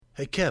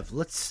Hey, Kev,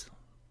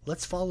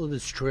 let's follow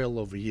this trail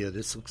over here.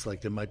 This looks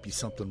like there might be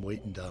something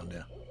waiting down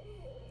there.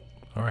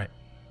 All right.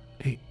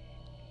 Hey,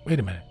 wait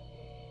a minute.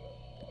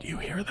 Do you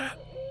hear that?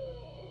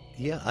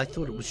 Yeah, I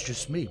thought it was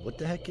just me. What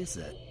the heck is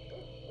that?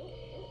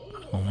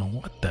 I don't know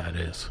what that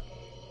is.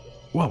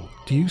 Whoa,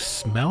 do you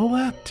smell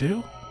that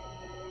too?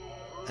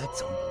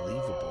 That's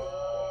unbelievable.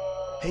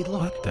 Hey,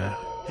 look. What the?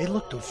 Hey,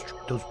 look,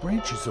 those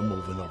branches are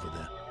moving over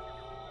there.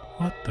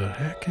 What the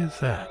heck is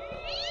that?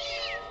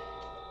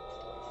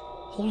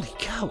 Holy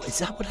cow, is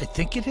that what I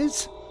think it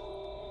is?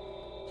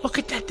 Look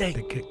at that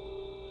thing.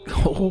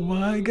 Oh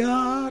my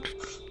God.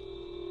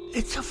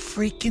 It's a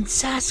freaking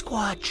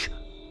Sasquatch.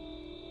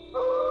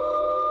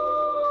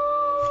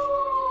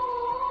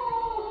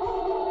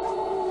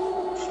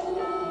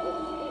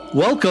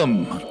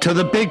 Welcome to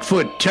the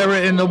Bigfoot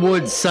Terror in the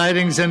Woods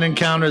Sightings and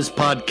Encounters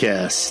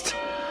podcast.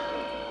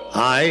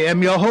 I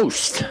am your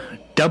host,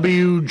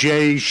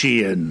 W.J.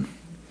 Sheehan.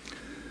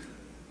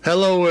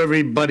 Hello,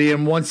 everybody,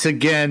 and once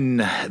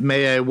again,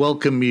 may I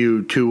welcome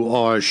you to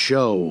our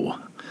show.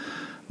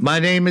 My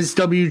name is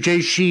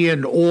W.J.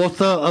 Sheehan,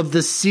 author of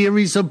the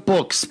series of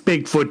books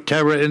Bigfoot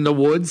Terror in the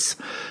Woods,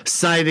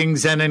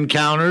 Sightings and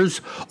Encounters,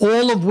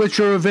 all of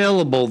which are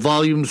available,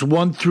 volumes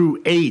 1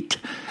 through 8,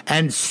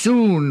 and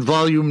soon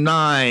volume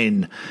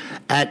 9,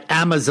 at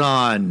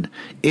Amazon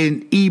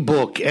in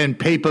ebook and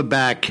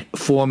paperback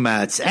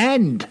formats.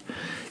 And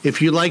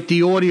if you like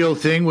the audio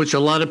thing, which a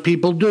lot of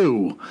people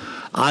do,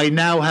 I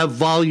now have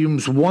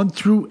volumes 1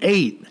 through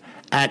 8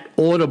 at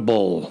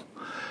Audible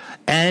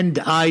and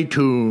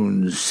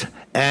iTunes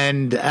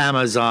and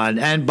Amazon.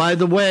 And by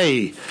the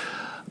way,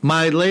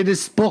 my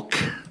latest book,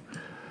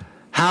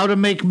 How to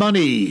Make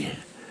Money,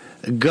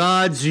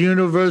 God's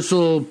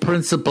Universal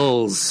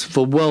Principles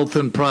for Wealth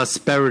and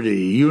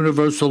Prosperity,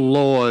 Universal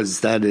Laws,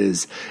 that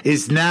is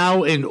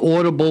now in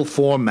Audible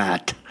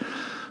format.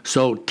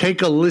 So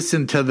take a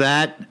listen to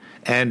that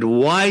and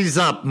wise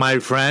up, my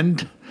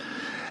friend.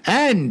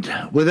 And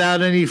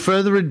without any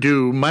further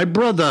ado, my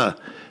brother,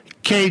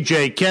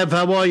 KJ. Kev,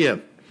 how are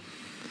you?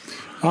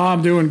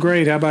 I'm doing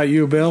great. How about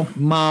you, Bill?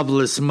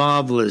 Marvelous,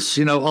 marvelous.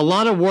 You know, a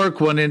lot of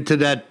work went into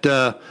that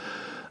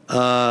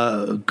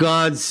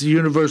God's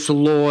Universal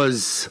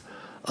Laws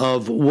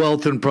of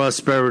Wealth and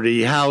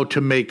Prosperity, How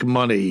to Make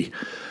Money.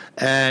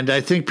 And I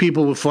think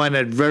people will find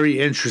that very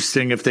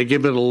interesting if they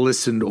give it a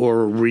listen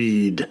or a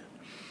read.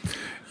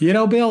 You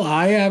know, Bill,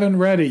 I haven't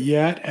read it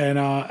yet, and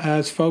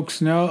as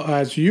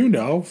you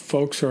know,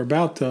 folks are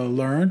about to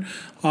learn,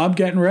 I'm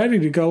getting ready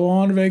to go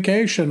on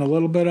vacation, a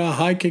little bit of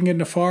hiking in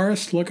the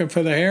forest, looking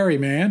for the hairy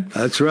man.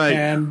 That's right.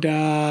 And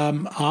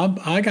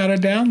I got to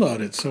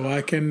download it so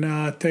I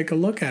can take a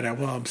look at it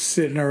while I'm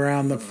sitting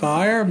around the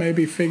fire,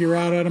 maybe figure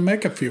out how to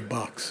make a few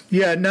bucks.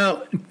 Yeah,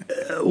 now,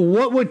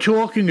 what we're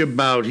talking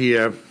about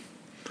here,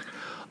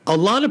 a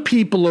lot of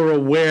people are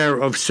aware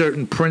of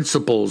certain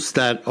principles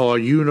that are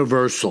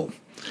universal.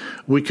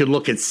 We could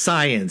look at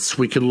science.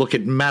 We could look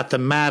at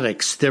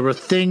mathematics. There are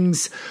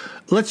things,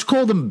 let's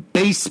call them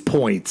base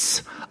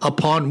points,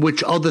 upon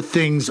which other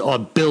things are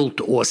built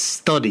or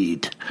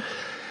studied.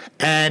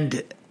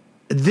 And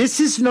this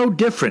is no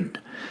different.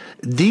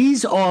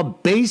 These are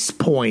base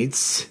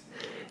points,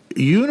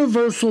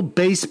 universal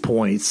base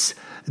points,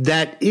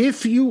 that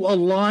if you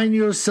align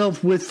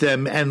yourself with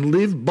them and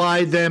live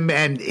by them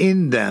and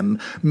in them,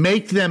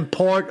 make them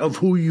part of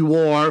who you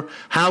are,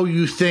 how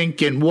you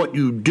think, and what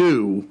you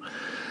do,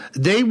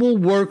 they will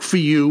work for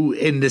you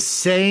in the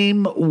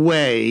same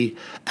way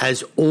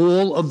as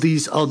all of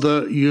these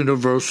other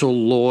universal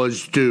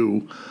laws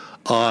do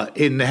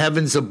in the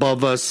heavens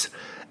above us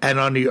and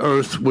on the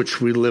earth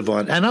which we live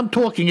on. And I'm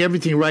talking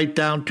everything right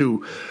down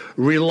to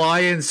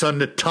reliance on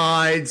the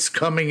tides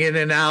coming in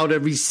and out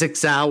every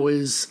 6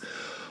 hours.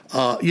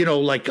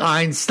 Like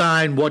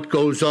Einstein, what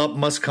goes up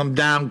must come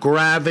down,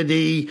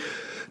 gravity,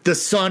 the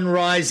sun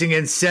rising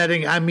and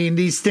setting. I mean,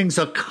 these things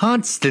are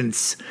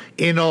constants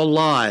in our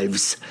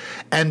lives.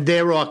 And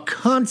there are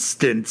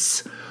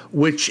constants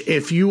which,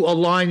 if you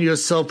align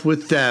yourself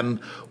with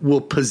them,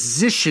 will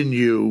position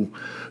you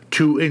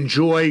to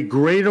enjoy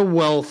greater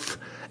wealth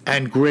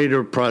and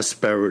greater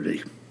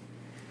prosperity.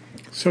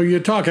 So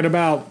you're talking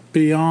about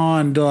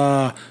beyond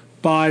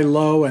buy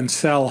low and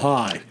sell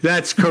high.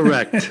 That's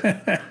correct.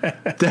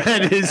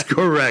 That is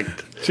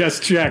correct.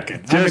 Just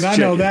checking. I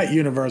know that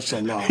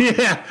universal law.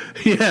 Yeah.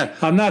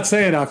 I'm not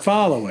saying I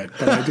follow it,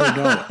 but I do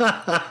know it.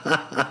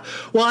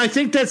 Well, I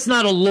think that's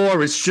not a law.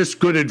 It's just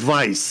good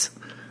advice.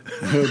 True.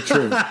 Very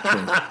true.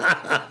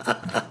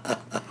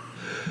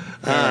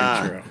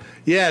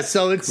 Yeah,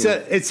 so it's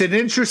Cool. It's an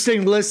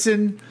interesting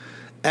listen.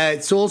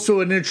 It's also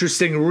an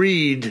interesting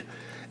read,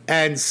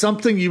 and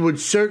something you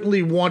would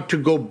certainly want to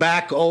go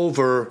back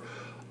over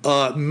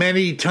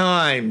many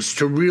times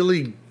to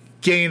really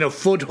gain a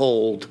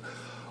foothold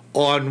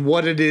on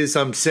what it is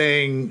I'm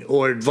saying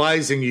or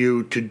advising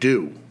you to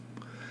do.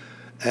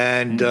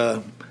 And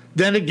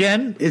then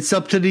again, it's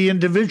up to the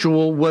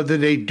individual whether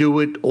they do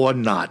it or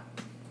not.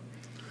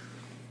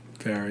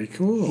 Very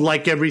cool.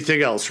 Like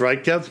everything else,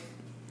 right, Kev?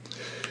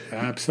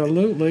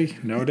 Absolutely.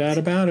 No doubt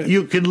about it.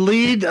 You can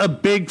lead a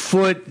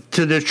Bigfoot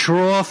to the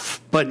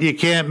trough, but you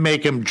can't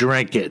make him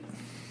drink it.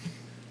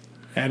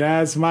 And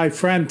as my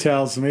friend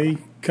tells me,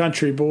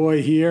 country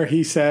boy here,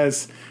 he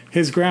says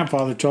his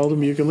grandfather told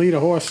him you can lead a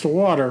horse to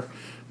water,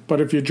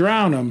 but if you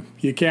drown him,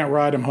 you can't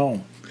ride him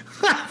home.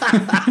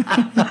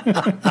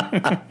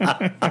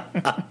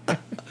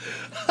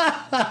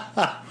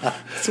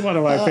 It's one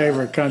of my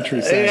favorite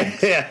country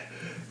sayings.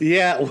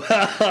 Yeah, well,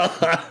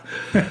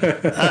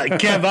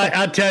 Kev,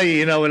 I'll tell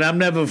you, and I'm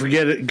never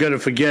going to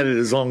forget it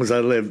as long as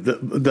I live.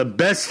 The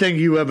best thing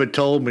you ever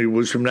told me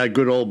was from that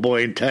good old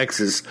boy in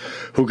Texas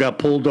who got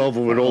pulled over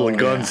with all the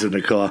guns in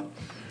the car.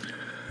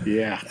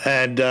 Yeah.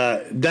 And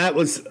that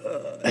was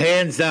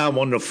hands down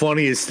one of the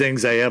funniest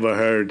things I ever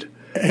heard.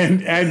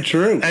 And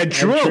true. And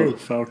true,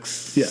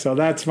 folks. Yeah. So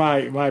that's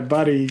my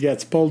buddy. He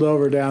gets pulled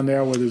over down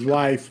there with his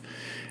wife.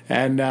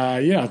 And,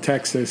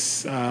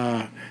 Texas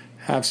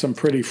have some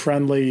pretty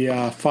friendly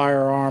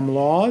firearm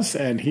laws,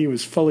 and he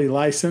was fully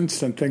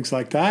licensed and things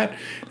like that.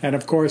 And,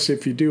 of course,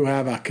 if you do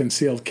have a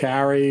concealed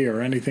carry or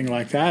anything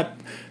like that,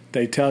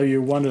 they tell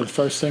you one of the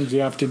first things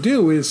you have to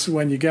do is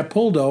when you get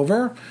pulled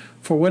over,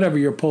 for whatever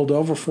you're pulled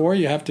over for,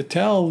 you have to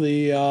tell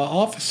the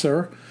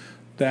officer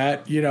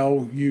that,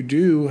 you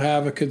do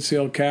have a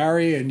concealed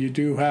carry and you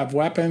do have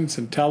weapons,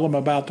 and tell them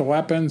about the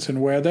weapons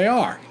and where they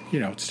are.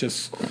 It's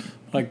just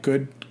like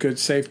good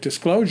safe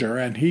disclosure.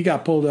 And he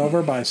got pulled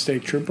over by a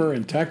state trooper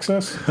in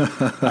Texas,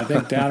 I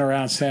think down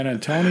around San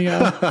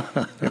Antonio,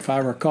 if I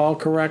recall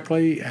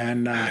correctly.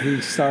 And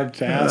he started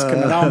to ask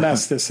him, and I'll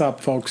mess this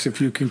up, folks,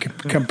 if you can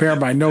compare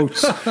my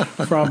notes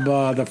from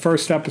the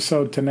first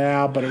episode to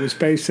now, but it was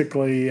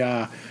basically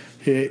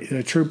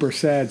the trooper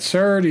said,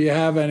 "Sir, do you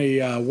have any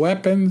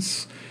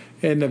weapons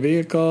in the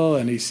vehicle?"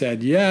 And he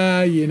said, "Yeah,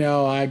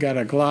 I got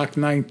a Glock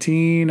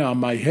 19 on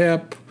my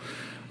hip.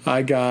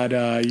 I got,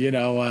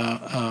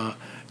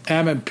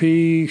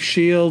 M&P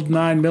Shield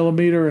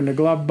 9mm in the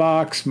glove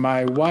box.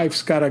 My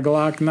wife's got a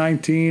Glock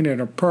 19 in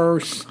her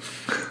purse.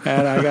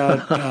 And I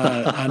got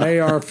an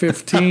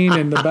AR-15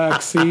 in the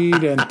back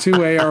seat and 2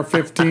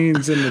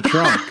 AR-15s in the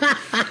trunk."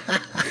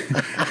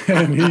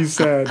 And he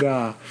said,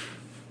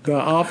 the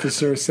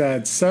officer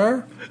said,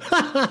 "Sir,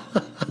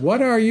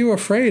 what are you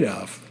afraid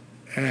of?"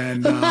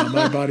 And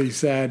my buddy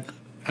said,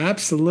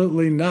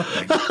 "Absolutely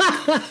nothing."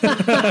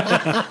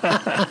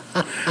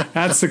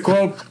 That's the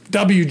quote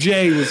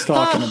WJ was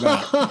talking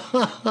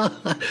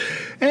about.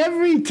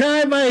 Every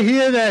time I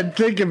hear that and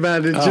think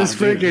about it, just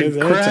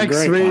freaking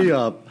cracks me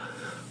up.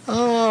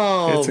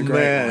 Oh, it's a great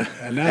man. one.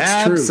 And that's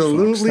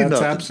absolutely true, folks. That's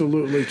nothing.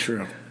 absolutely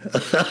true.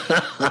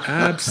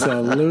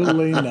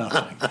 Absolutely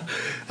nothing.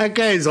 That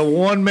guy's a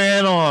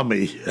one-man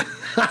army.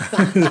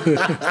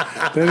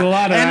 There's a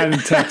lot of that in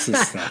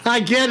Texas, though. I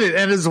get it.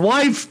 And his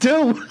wife,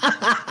 too.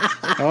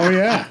 Oh,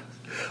 yeah.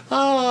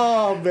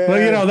 Oh, man.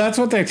 Well, that's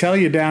what they tell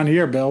you down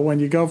here, Bill, when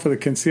you go for the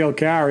concealed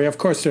carry. Of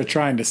course, they're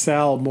trying to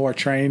sell more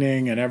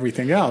training and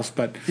everything else,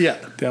 but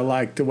they're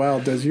like, well,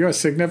 does your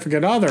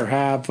significant other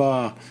have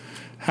a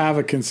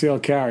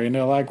concealed carry? And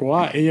they're like,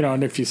 why?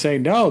 And if you say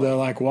no, they're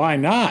like, why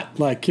not?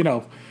 Like,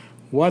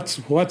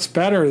 what's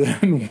better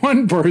than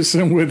one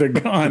person with a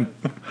gun?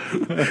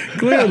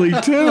 Clearly,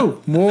 two.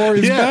 More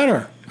is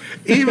better.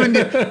 Even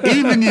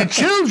your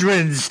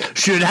children's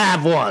should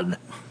have one.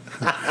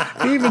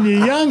 Even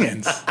your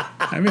youngins.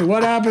 I mean,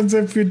 what happens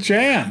if you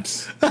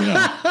jams?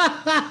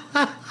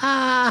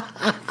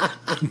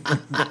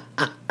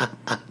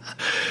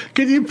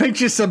 Can you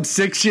picture some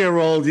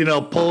 6-year-old,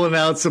 pulling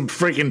out some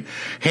freaking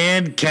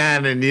hand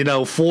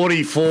cannon,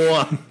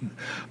 44?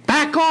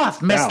 Back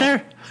off,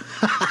 mister.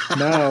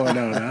 No,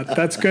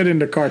 that's good in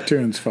the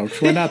cartoons, folks.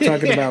 We're not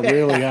talking about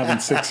really having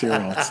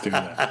 6-year-olds do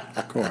that,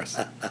 of course.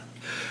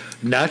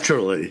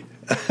 Naturally,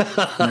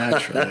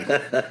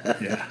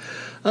 yeah.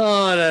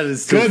 Oh, that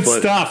is too good funny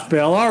stuff,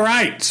 Bill. All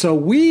right, so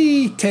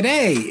we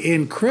today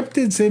in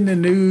Cryptids in the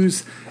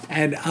News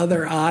and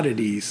Other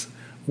Oddities,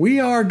 we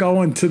are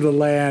going to the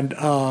land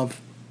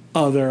of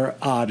other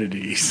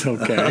oddities.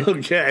 Okay.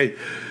 Okay.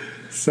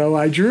 So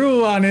I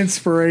drew on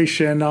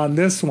inspiration on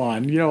this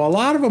one. A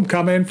lot of them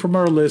come in from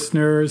our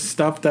listeners,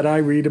 stuff that I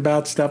read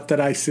about, stuff that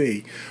I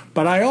see.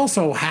 But I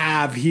also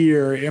have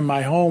here in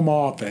my home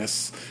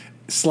office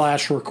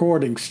 /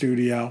 recording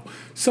studio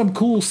some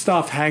cool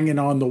stuff hanging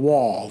on the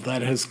wall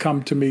that has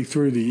come to me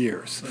through the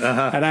years.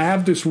 And I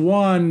have this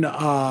one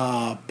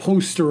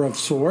poster of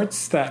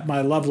sorts that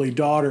my lovely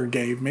daughter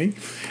gave me,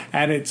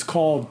 and it's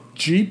called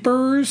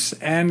Jeepers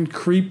and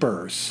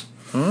Creepers.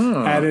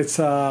 And it's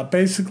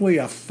basically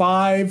a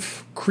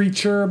 5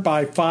 creature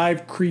by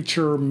 5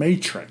 creature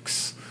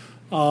matrix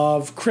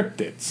of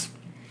cryptids.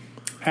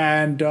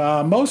 And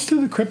most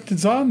of the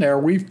cryptids on there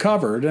we've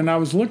covered. And I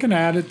was looking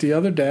at it the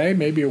other day,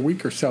 maybe a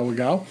week or so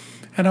ago,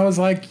 and I was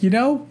like,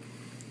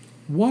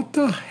 what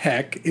the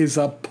heck is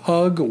a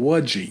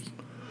Pukwudgie?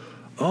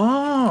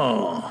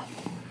 Oh.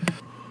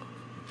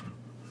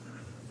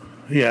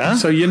 Yeah.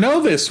 So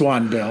this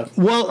one, Bill.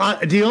 Well,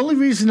 the only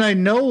reason I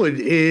know it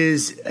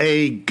is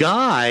a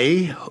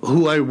guy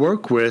who I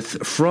work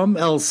with from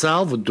El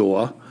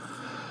Salvador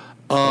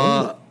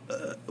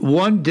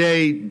One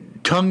day,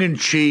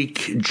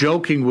 tongue-in-cheek,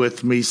 joking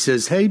with me,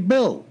 says, "Hey,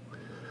 Bill,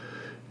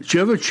 did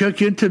you ever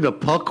check into the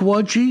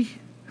Pukwudgie?"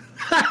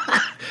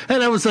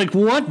 And I was like,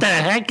 "What the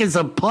heck is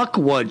a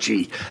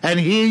Pukwudgie?" And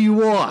here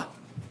you are.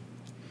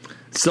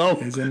 So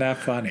Isn't that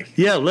funny?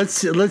 yeah,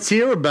 let's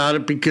hear about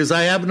it because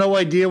I have no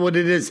idea what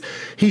it is.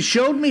 He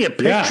showed me a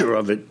picture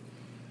of it.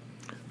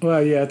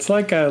 Well, yeah, it's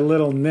like a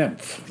little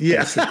nymph, Yeah.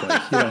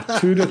 basically.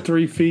 2 to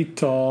 3 feet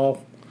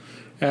tall.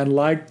 And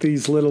like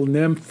these little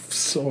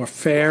nymphs or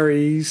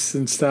fairies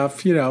and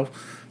stuff,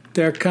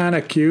 they're kind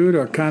of cute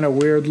or kind of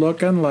weird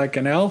looking, like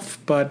an elf,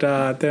 but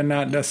they're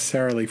not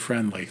necessarily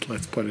friendly.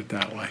 Let's put it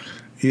that way.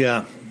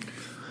 Yeah.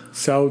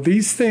 So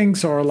these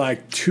things are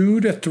like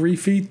 2 to 3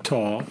 feet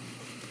tall.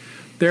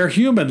 They're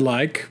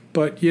human-like,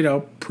 but,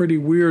 pretty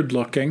weird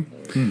looking.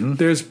 Mm-hmm.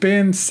 There's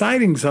been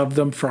sightings of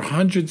them for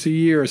hundreds of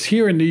years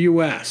here in the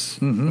U.S.,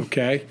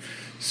 okay?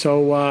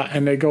 So,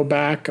 and they go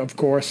back, of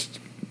course,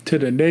 to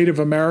the Native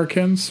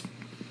Americans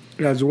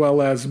as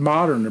well as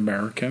modern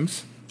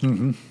Americans.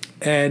 Mm-hmm.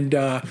 And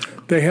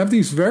they have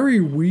these very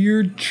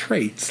weird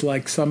traits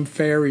like some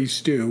fairies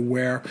do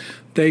where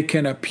they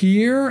can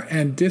appear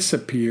and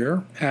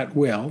disappear at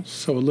will,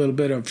 so a little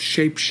bit of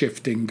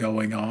shape-shifting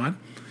going on.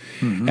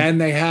 Mm-hmm. And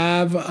they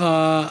have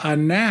a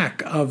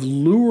knack of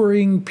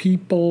luring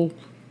people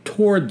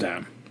toward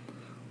them,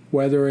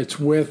 whether it's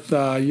with,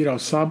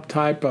 some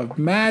type of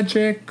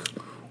magic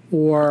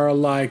or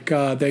like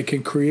they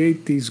can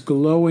create these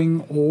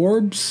glowing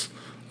orbs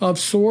of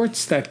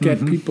sorts that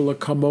get people to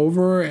come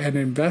over and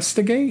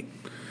investigate.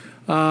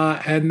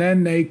 And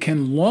then they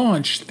can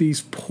launch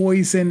these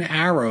poison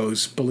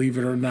arrows, believe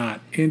it or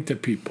not, into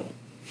people.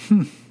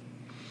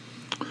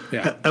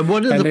 Yeah. And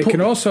what are they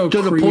can also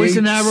do the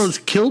poison arrows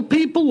kill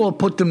people or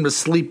put them to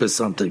sleep or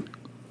something?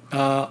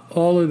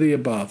 All of the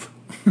above.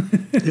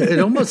 It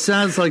almost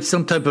sounds like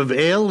some type of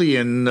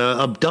alien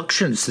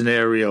abduction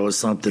scenario or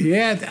something.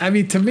 Yeah, I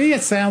mean, to me,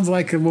 it sounds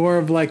like more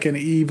of like an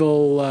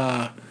evil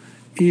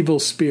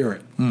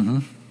spirit. Mm-hmm.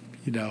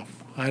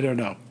 I don't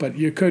know, but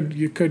you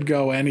could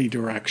go any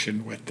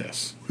direction with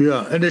this.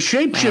 Yeah, and the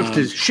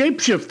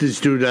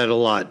shapeshifters do that a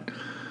lot.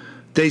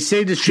 They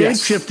say the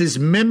shapeshifters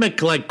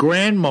mimic like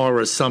grandma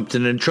or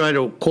something and try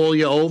to call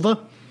you over.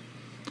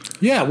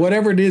 Yeah,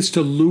 whatever it is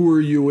to lure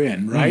you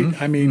in, right?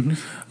 Mm-hmm. I mean,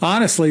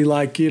 honestly,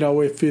 like,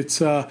 if it's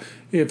a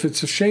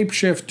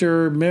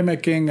shapeshifter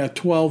mimicking a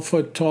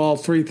 12-foot tall,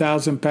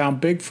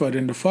 3,000-pound Bigfoot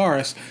in the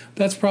forest,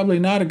 that's probably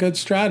not a good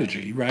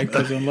strategy, right?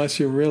 Because unless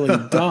you're really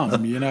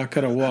dumb, you're not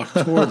going to walk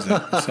towards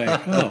it and say,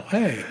 "Oh,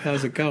 hey,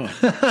 how's it going?"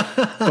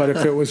 But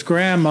if it was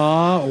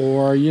grandma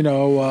or,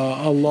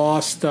 a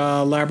lost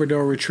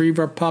Labrador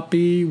Retriever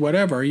puppy,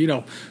 whatever,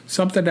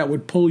 something that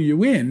would pull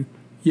you in,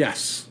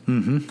 yes,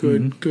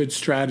 good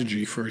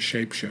strategy for a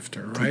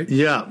shapeshifter, right?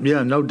 Yeah,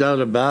 no doubt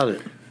about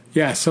it.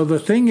 Yeah, so the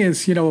thing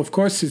is, of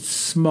course it's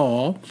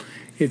small.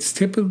 It's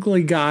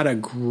typically got a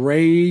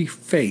gray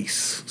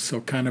face,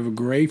 so kind of a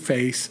gray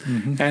face,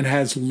 and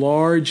has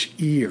large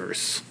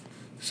ears,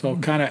 so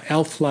kind of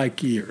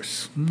elf-like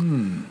ears.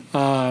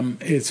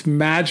 It's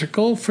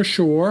magical for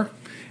sure,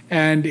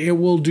 and it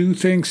will do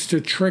things to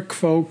trick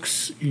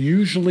folks,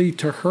 usually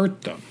to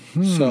hurt them.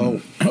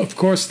 So, of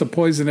course, the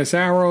poisonous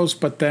arrows,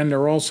 but then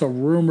they're also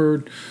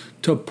rumored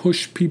to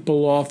push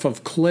people off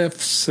of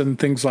cliffs and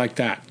things like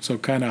that. So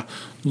kind of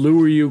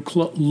lure you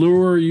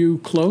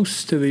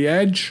close to the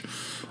edge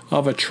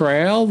of a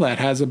trail that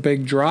has a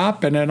big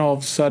drop, and then all of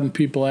a sudden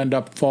people end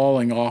up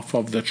falling off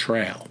of the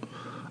trail.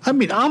 I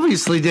mean,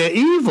 obviously they're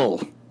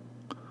evil.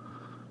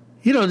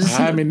 I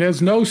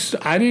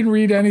didn't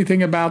read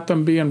anything about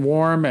them being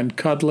warm and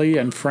cuddly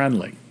and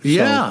friendly.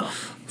 Yeah. So,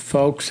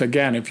 folks,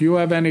 again, if you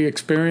have any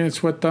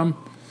experience with them,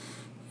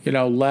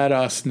 let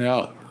us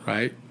know,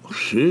 right?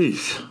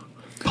 Jeez.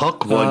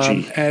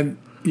 Pukwudgie.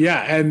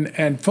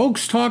 And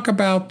folks talk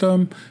about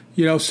them,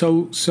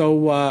 so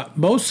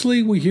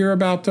mostly we hear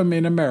about them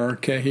in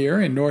America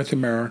here, in North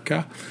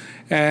America.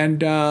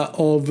 And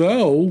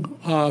although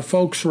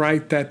folks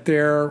write that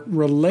they're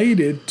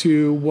related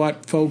to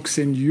what folks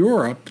in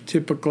Europe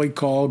typically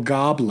call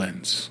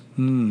goblins,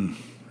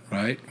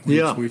 right?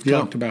 We've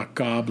talked about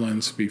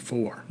goblins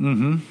before.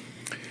 Mm-hmm.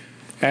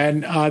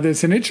 And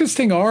there's an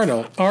interesting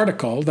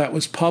article that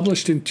was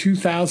published in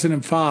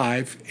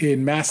 2005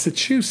 in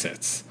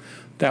Massachusetts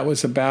that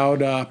was about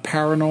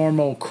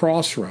Paranormal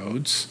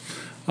Crossroads,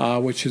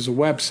 which is a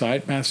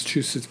website,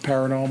 Massachusetts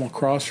Paranormal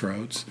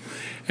Crossroads.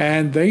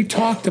 And they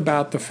talked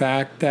about the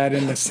fact that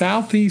in the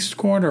southeast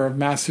corner of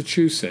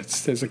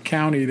Massachusetts, there's a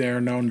county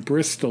there known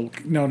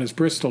as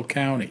Bristol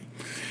County.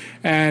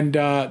 And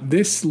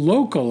this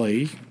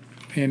locally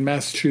in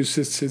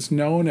Massachusetts is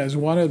known as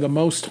one of the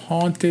most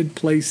haunted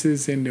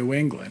places in New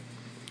England.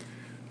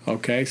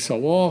 Okay,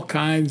 so all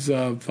kinds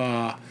of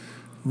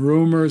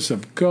rumors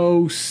of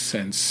ghosts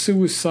and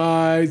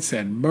suicides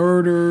and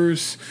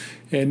murders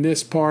in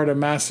this part of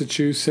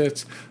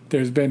Massachusetts.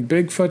 There's been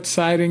Bigfoot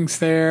sightings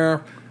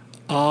there,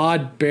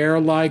 odd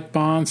bear-like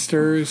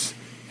monsters,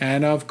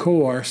 and of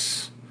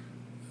course,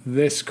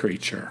 this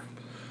creature.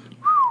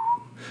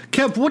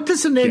 Kev, what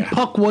does the name Yeah.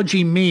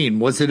 Pukwudgie mean?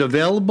 Was it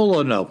available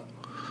or no?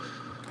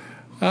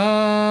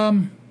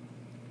 I'm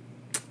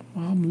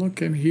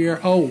looking here.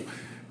 Oh,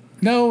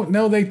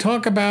 no, they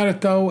talk about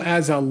it, though,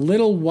 as a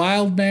little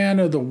wild man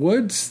of the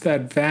woods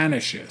that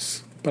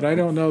vanishes. But I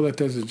don't know that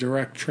there's a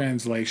direct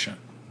translation.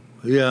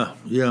 Yeah.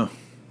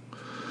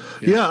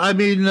 I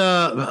mean,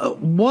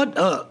 what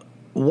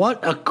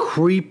a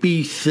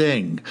creepy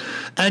thing.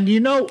 And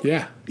you know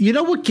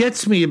what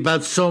gets me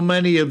about so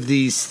many of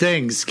these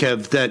things,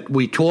 Kev, that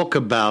we talk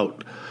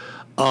about?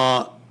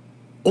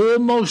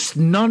 Almost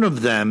none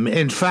of them.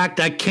 In fact,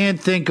 I can't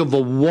think of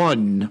a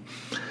one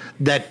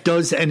that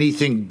does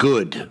anything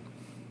good.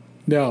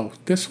 No,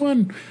 this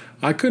one,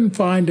 I couldn't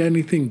find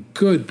anything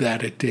good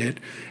that it did.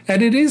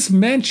 And it is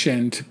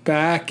mentioned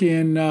back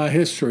in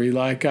history,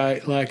 like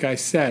I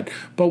said.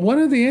 But one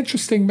of the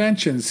interesting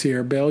mentions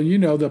here, Bill, you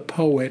know the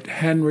poet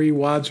Henry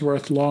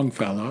Wadsworth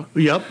Longfellow.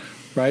 Yep.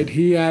 Right?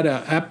 He had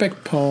an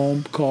epic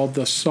poem called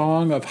The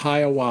Song of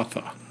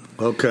Hiawatha.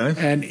 Okay.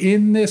 And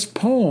in this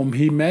poem,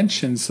 he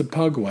mentions the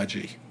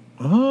Pukwudgie.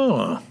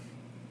 Oh.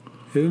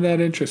 Isn't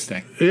that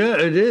interesting? Yeah,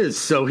 it is.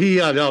 So he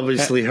had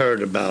obviously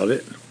heard about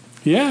it.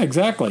 Yeah,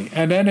 exactly.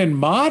 And then in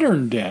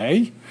modern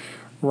day,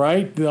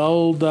 right, the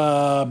old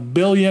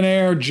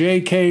billionaire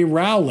J.K.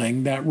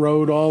 Rowling that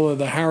wrote all of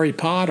the Harry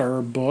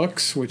Potter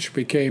books, which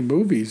became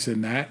movies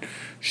in that,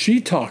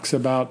 she talks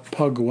about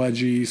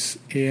Pukwudgies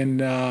in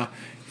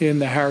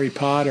the Harry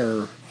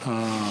Potter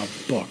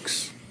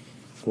books.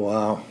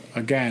 Wow.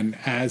 Again,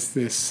 as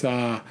this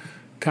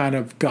kind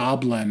of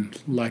goblin,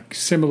 like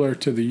similar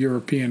to the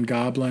European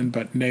goblin,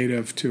 but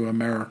native to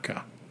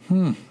America.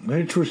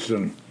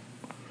 Interesting.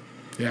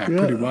 Yeah,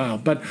 pretty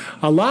wild. But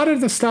a lot of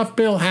the stuff,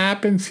 Bill,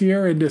 happens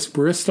here in this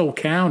Bristol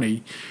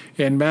County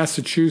in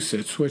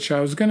Massachusetts, which I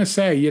was going to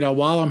say, you know,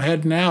 while I'm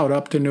heading out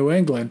up to New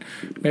England,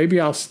 maybe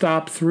I'll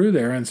stop through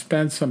there and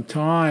spend some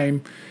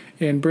time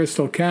in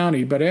Bristol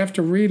County. But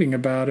after reading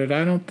about it,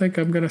 I don't think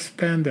I'm going to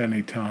spend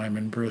any time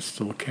in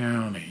Bristol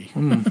County.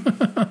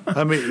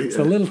 I mean, It's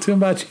a little too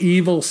much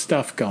evil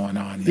stuff going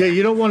on there. yeah,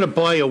 you don't want to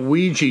buy a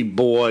Ouija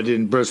board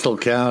in Bristol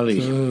County.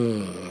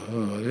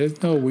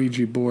 There's no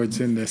Ouija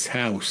boards in this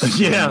house.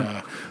 Yeah.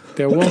 And,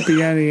 there won't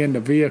be any in the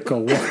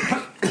vehicle.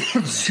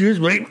 Excuse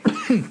me.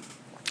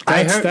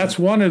 I heard- That's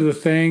one of the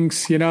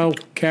things, you know,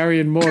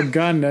 carrying more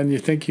gun than you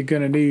think you're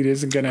going to need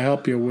isn't going to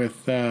help you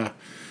with,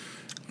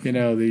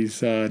 these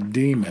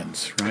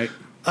demons, right?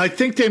 I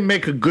think they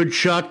make a good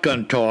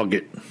shotgun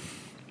target.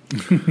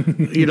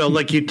 You know,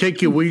 like you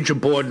take your Ouija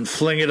board and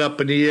fling it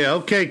up in the air.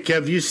 Okay,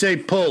 Kev, you say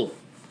pull.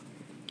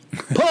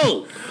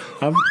 Pull!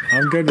 I'm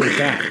good with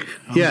that.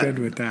 I'm Yeah. good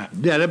with that.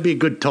 Yeah, that'd be a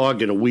good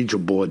target, a Ouija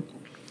board.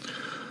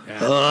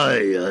 And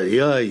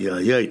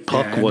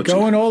Pukwudgie.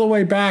 going all the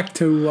way back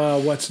to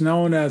what's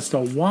known as the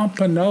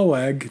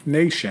Wampanoag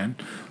Nation,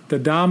 the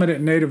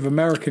dominant Native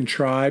American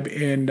tribe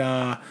in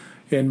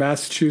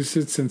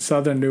Massachusetts and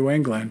southern New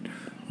England,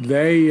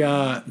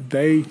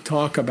 they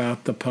talk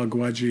about the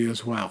Pukwudgie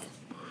as well.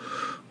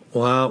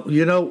 Wow,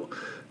 you know,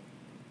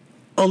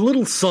 a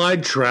little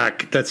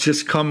sidetrack that's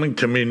just coming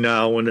to me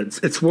now, and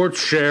it's worth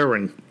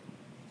sharing.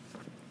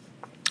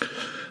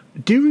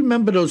 Do you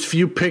remember those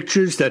few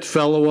pictures that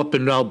fellow up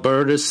in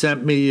Alberta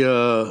sent me 3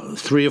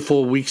 or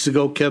 4 weeks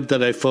ago, Kev,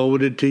 that I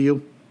forwarded to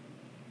you?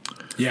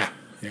 Yeah.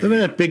 Remember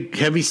that big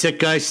heavy-set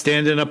guy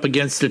standing up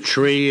against a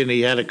tree, and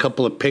he had a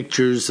couple of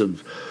pictures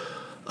of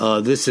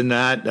this and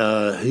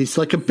that. He's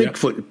like a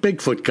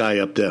Bigfoot guy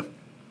up there.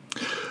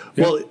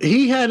 Yep. Well,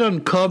 he had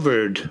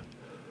uncovered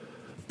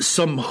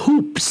some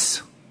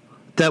hoops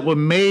that were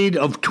made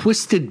of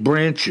twisted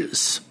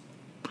branches.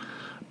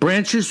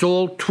 Branches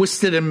all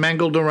twisted and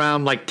mangled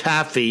around like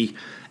taffy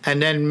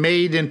and then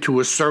made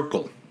into a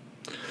circle.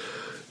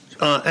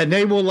 And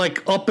they were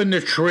like up in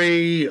the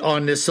tree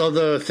on this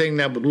other thing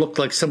that would look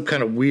like some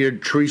kind of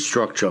weird tree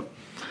structure.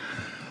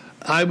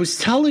 I was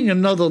telling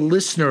another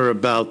listener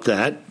about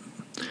that,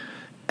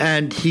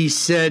 and he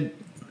said,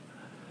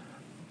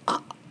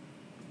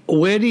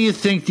 where do you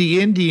think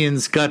the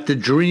Indians got the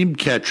dream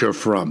catcher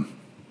from?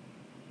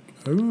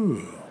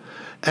 Ooh.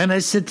 And I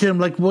said to him,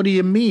 like, what do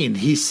you mean?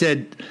 He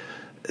said,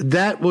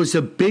 that was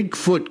a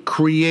Bigfoot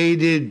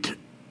created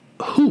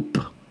hoop.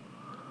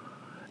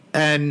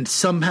 And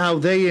somehow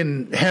they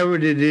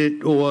inherited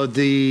it, or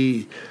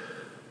the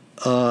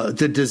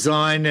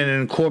design, and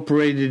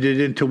incorporated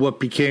it into what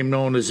became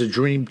known as a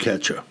dream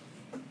catcher.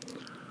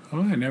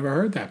 Oh, I never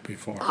heard that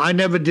before. I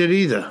never did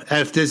either.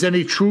 And if there's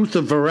any truth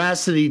or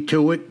veracity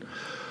to it,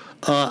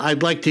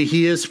 I'd like to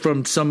hear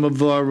from some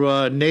of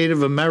our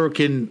Native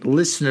American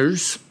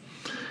listeners.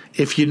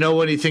 If you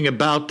know anything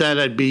about that,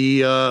 I'd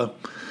be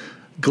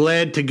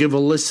glad to give a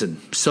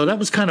listen. So that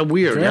was kind of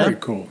weird. Very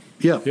cool.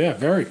 Yeah. Yeah,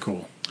 very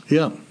cool.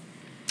 Yeah.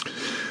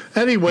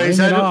 Anyways,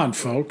 Bring it on,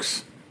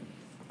 folks.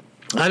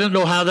 I don't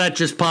know how that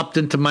just popped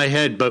into my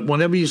head, but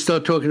whenever you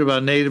start talking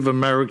about Native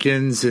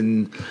Americans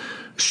and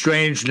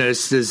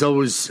strangeness, there's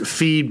always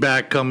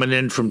feedback coming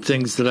in from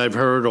things that I've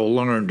heard or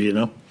learned, you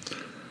know?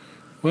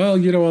 Well,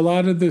 you know, a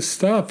lot of this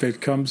stuff, it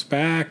comes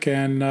back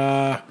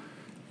and,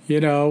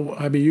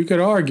 I mean, you could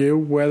argue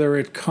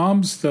whether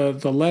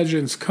the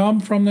legends come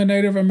from the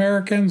Native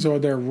Americans or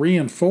they're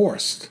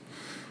reinforced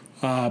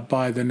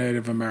by the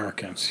Native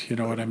Americans. You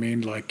know what I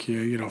mean? Like,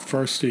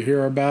 first you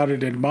hear about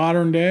it in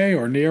modern day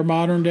or near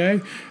modern day,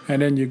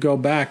 and then you go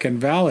back and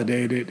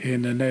validate it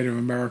in the Native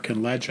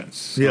American legends.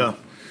 So,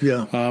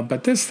 yeah.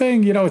 But this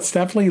thing, it's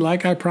definitely,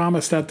 like I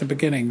promised at the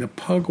beginning, the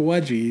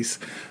Pukwudgies,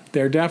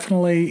 they're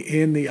definitely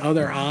in the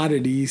other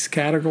oddities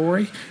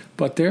category,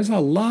 but there's a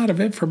lot of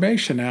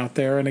information out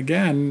there. And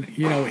again,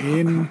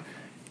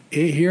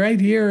 right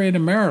here in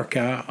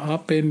America,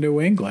 up in New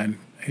England,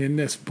 in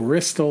this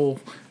Bristol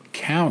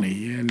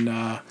County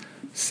in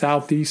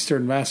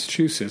southeastern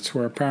Massachusetts,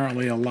 where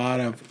apparently a lot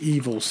of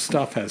evil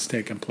stuff has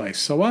taken place.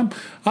 So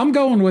I'm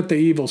going with the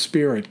evil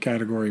spirit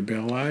category,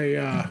 Bill.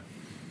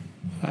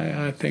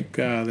 I think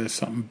there's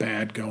something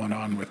bad going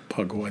on with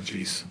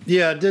Pukwudgies.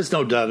 Yeah, there's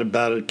no doubt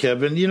about it,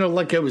 Kevin.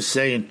 Like I was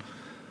saying,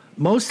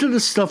 most of the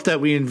stuff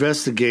that we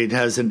investigate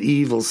has an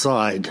evil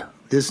side.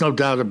 There's no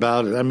doubt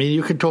about it. I mean,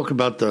 you can talk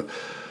about the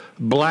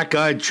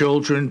black-eyed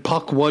children,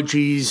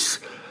 Pukwudgies,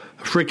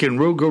 freaking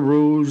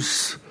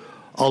Rougarous,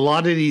 a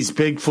lot of these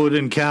Bigfoot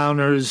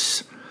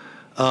encounters,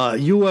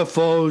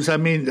 UFOs, I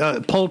mean,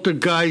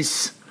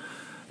 poltergeists.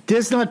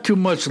 There's not too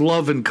much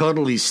love and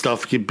cuddly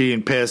stuff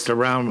being passed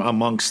around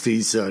amongst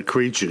these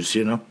creatures,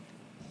 No,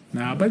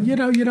 but you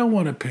don't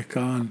want to pick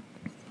on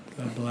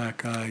the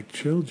black-eyed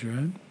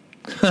children.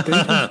 They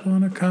just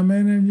want to come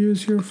in and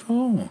use your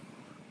phone.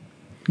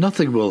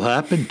 Nothing will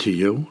happen to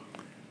you.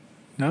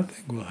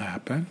 Nothing will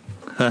happen.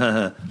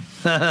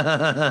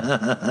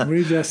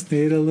 We just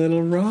need a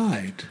little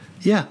ride.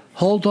 Yeah,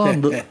 hold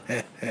on.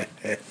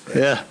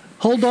 Yeah,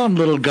 hold on,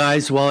 little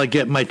guys, while I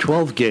get my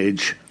 12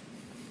 gauge.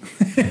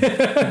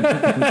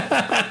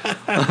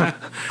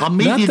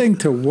 Nothing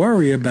to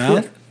worry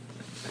about.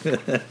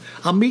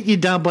 I'll meet you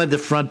down by the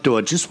front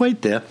door. Just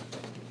wait there.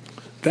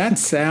 That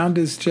sound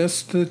is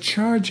just the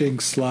charging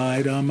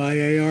slide on my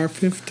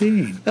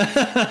AR-15.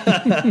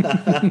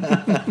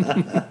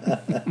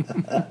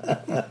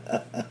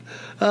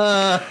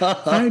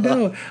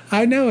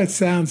 I know it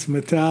sounds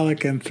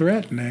metallic and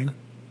threatening,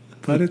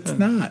 but it's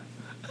not.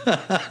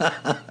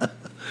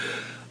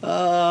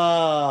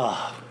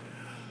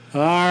 All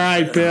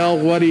right, Bill,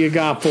 what do you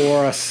got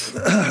for us?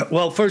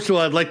 Well, first of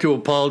all, I'd like to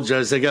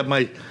apologize. I got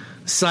my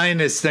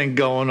sinus thing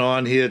going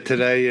on here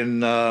today,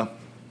 and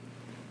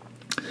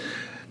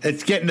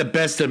it's getting the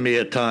best of me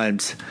at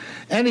times.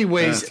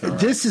 Anyways,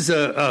 This is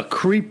a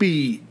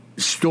creepy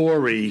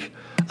story.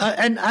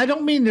 And I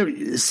don't mean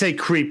to say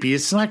creepy.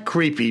 It's not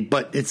creepy,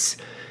 but it's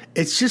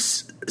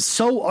just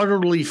so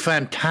utterly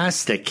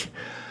fantastic.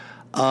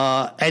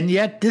 And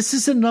yet this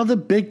is another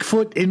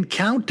Bigfoot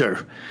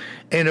encounter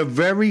in a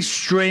very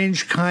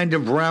strange kind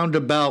of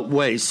roundabout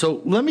way.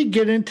 So let me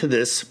get into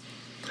this.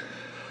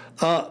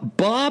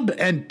 Bob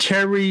and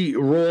Terry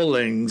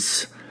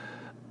Rawlings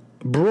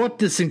brought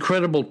this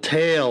incredible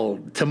tale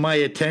to my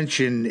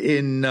attention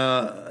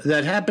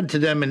that happened to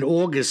them in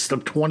August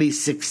of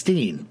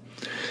 2016.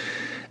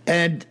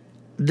 And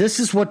this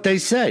is what they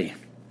say.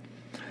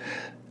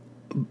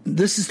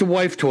 This is the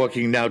wife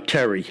talking now,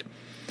 Terry.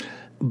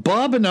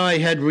 Bob and I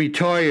had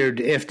retired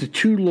after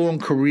 2 long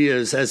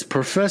careers as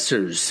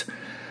professors,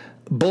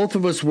 both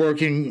of us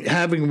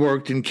having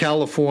worked in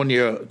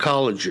California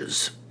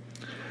colleges.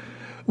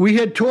 We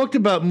had talked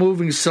about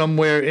moving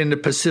somewhere in the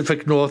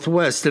Pacific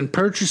Northwest and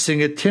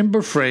purchasing a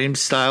timber frame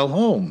style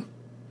home.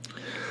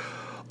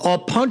 Our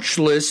punch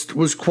list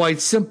was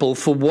quite simple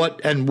for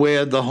what and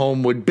where the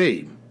home would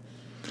be.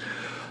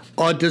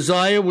 Our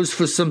desire was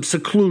for some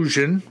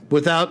seclusion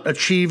without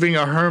achieving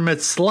a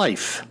hermit's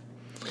life.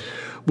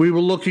 We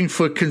were looking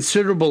for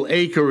considerable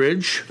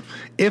acreage,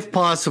 if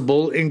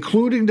possible,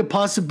 including the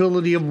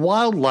possibility of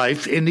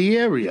wildlife in the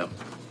area.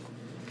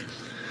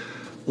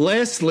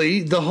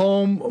 Lastly, the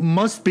home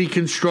must be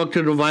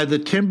constructed of either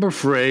timber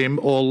frame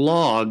or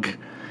log,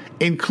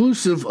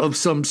 inclusive of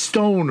some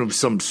stone of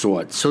some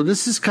sort. So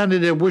this is kind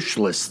of their wish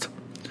list.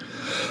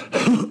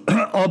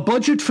 Our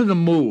budget for the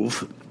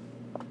move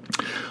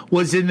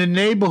was in the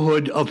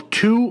neighborhood of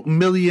 $2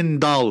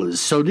 million.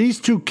 So these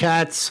two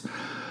cats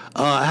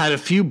had a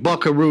few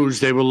buckaroos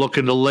they were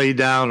looking to lay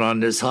down on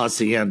this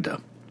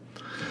hacienda.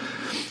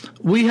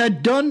 We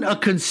had done a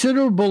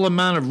considerable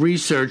amount of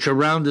research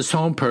around this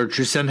home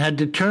purchase and had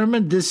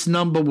determined this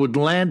number would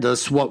land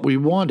us what we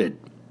wanted.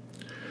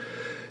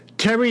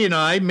 Terry and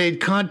I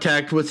made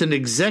contact with an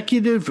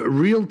executive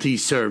realty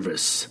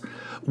service,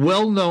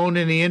 well known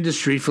in the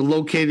industry for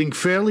locating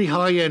fairly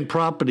high-end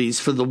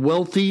properties for the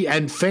wealthy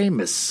and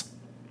famous.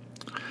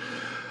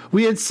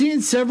 We had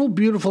seen several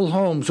beautiful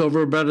homes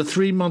over about a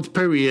 3-month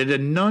period,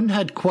 and none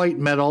had quite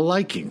met our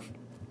liking.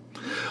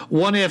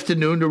 One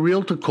afternoon, the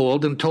realtor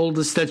called and told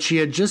us that she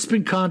had just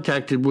been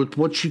contacted with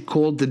what she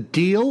called the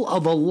deal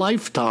of a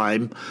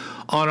lifetime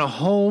on a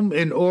home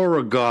in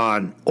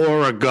Oregon.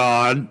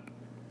 Oregon.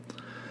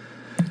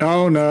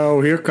 Oh,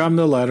 no, here come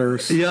the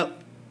letters.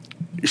 Yep.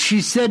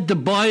 She said the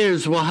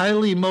buyers were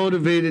highly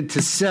motivated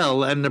to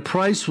sell, and the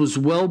price was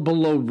well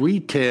below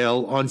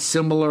retail on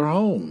similar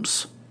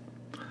homes.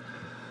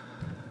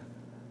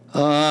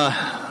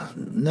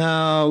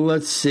 Now,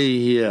 let's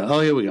see here. Oh,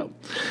 here we go.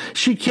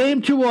 She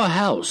came to our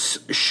house,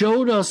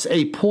 showed us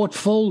a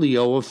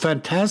portfolio of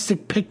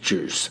fantastic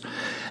pictures,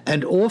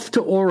 and off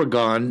to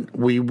Oregon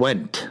we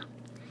went.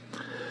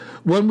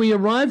 When we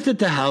arrived at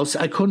the house,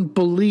 I couldn't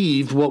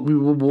believe what we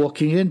were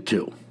walking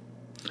into.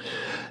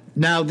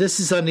 Now, this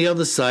is on the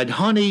other side.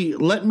 Honey,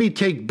 let me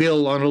take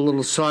Bill on a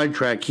little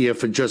sidetrack here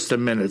for just a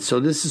minute. So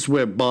this is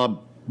where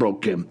Bob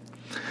broke in.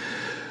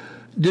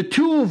 The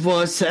two of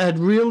us had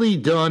really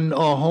done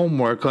our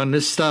homework on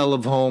this style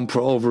of home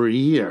for over a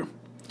year.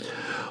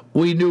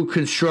 We knew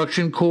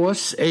construction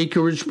costs,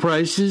 acreage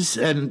prices,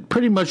 and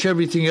pretty much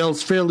everything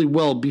else fairly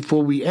well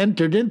before we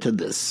entered into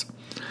this.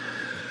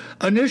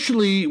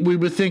 Initially, we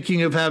were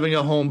thinking of having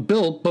a home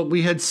built, but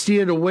we had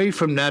steered away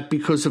from that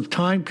because of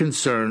time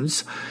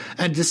concerns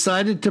and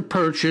decided to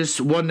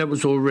purchase one that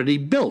was already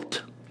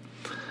built.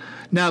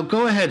 Now,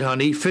 go ahead,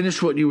 honey.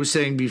 Finish what you were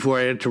saying before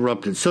I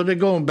interrupted. So they're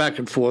going back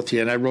and forth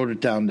here, and I wrote it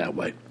down that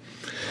way.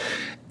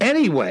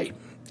 Anyway,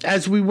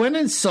 as we went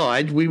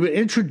inside, we were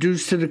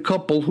introduced to the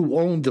couple who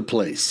owned the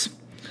place.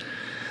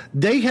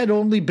 They had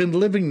only been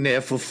living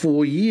there for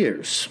 4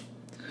 years.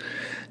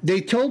 They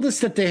told us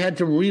that they had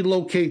to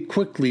relocate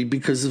quickly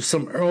because of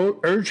some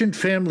urgent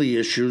family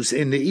issues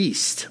in the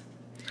East.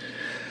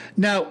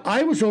 Now,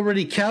 I was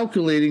already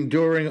calculating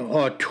during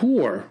our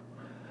tour,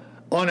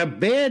 on a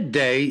bad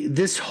day,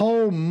 this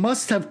home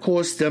must have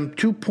cost them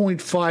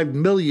 $2.5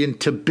 million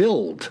to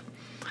build,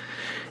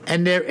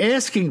 and their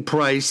asking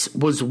price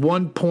was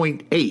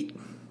 $1.8.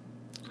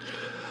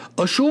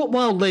 A short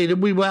while later,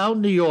 we were out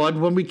in the yard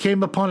when we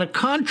came upon a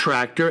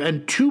contractor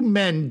and two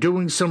men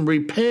doing some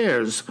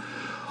repairs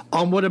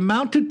on what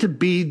amounted to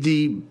be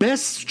the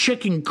best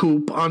chicken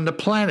coop on the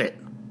planet.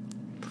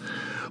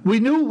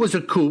 We knew it was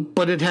a coop,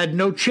 but it had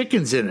no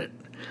chickens in it,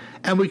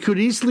 and we could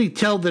easily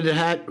tell that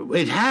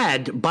it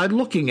had by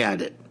looking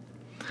at it.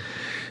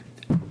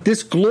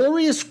 This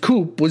glorious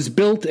coop was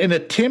built in a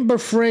timber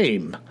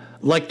frame,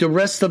 like the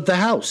rest of the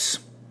house.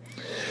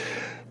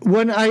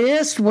 When I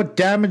asked what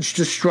damaged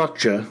the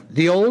structure,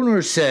 the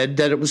owner said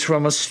that it was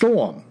from a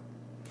storm.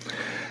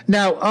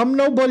 Now, I'm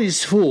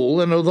nobody's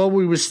fool, and although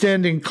we were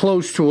standing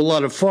close to a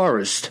lot of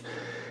forest,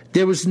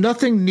 there was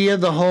nothing near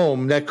the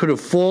home that could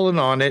have fallen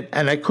on it,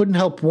 and I couldn't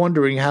help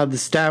wondering how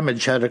this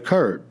damage had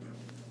occurred.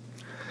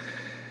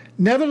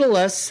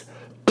 Nevertheless,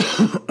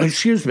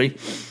 excuse me,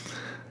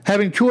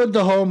 having toured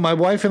the home, my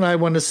wife and I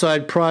went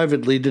aside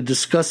privately to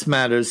discuss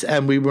matters,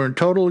 and we were in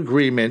total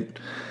agreement.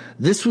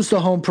 This was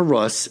the home for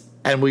us,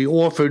 and we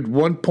offered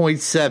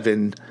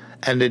 1.7,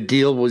 and the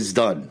deal was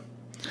done.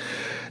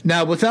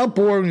 Now, without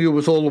boring you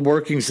with all the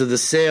workings of the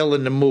sale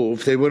and the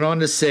move, they went on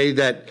to say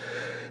that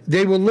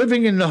they were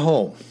living in the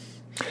home.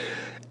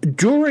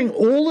 During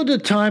all of the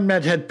time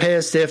that had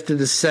passed after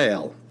the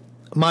sale,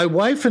 my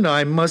wife and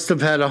I must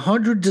have had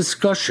 100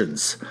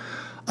 discussions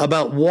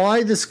about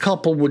why this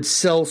couple would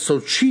sell so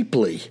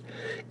cheaply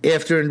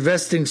after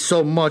investing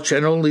so much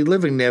and only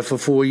living there for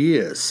 4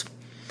 years.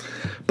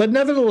 But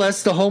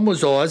nevertheless, the home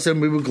was ours,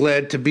 and we were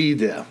glad to be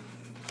there.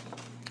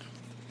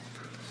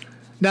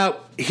 Now,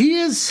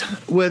 here's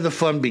where the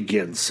fun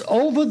begins.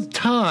 Over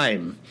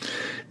time,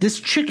 this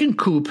chicken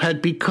coop had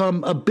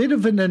become a bit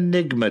of an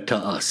enigma to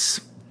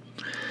us.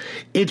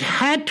 It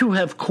had to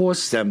have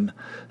cost them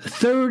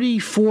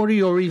 $30,000,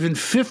 $40,000, or even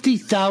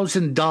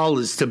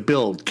 $50,000 to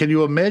build. Can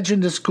you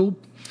imagine this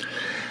coop?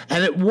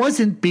 And it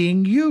wasn't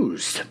being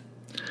used.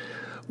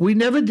 We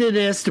never did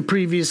ask the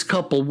previous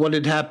couple what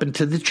had happened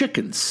to the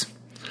chickens.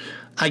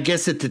 I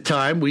guess at the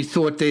time we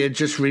thought they had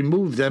just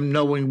removed them,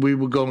 knowing they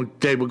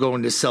were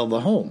going to sell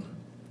the home.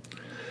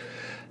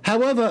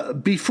 However,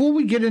 before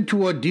we get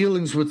into our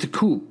dealings with the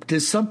coop,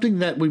 there's something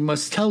that we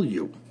must tell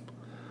you.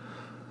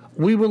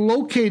 We were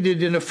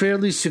located in a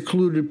fairly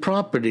secluded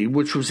property,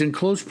 which was in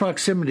close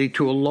proximity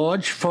to a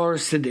large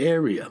forested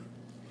area.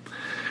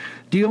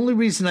 The only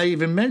reason I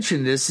even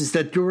mention this is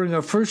that during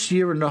our first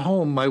year in the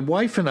home, my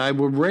wife and I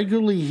were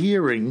regularly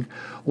hearing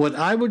what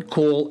I would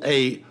call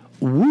a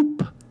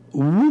whoop,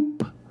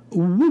 whoop,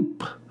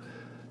 whoop.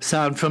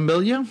 Sound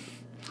familiar?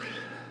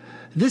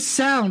 This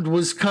sound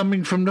was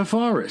coming from the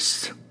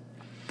forest.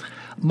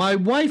 My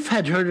wife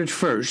had heard it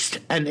first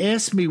and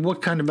asked me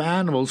what kind of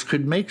animals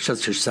could make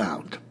such a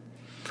sound.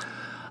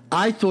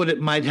 I thought it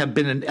might have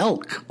been an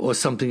elk or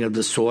something of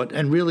the sort,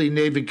 and really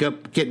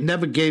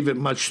never gave it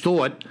much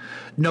thought,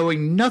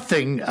 knowing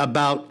nothing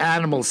about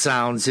animal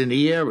sounds in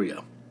the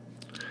area.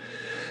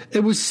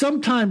 It was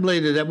some time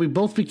later that we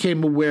both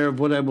became aware of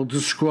what I will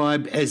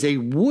describe as a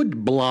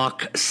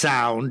woodblock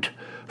sound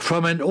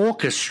from an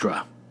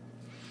orchestra.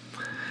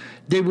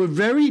 They were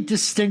very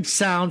distinct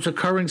sounds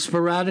occurring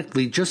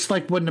sporadically, just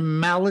like when the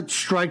mallet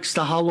strikes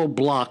the hollow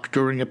block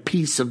during a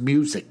piece of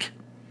music.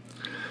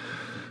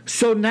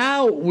 So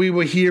now we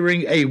were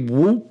hearing a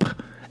whoop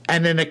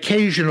and an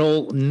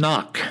occasional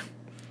knock.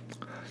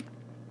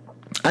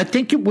 I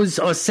think it was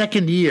our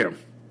second year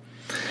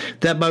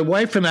that my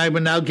wife and I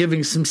were now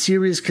giving some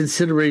serious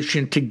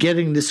consideration to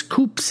getting this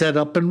coop set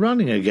up and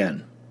running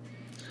again.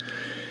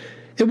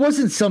 It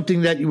wasn't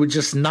something that you would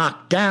just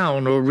knock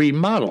down or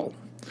remodel.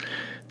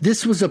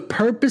 This was a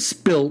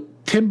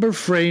purpose-built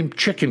timber-framed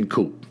chicken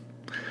coop,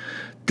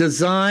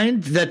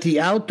 designed that the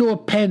outdoor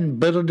pen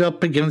butted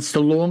up against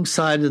the long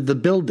side of the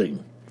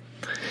building.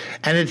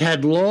 And it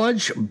had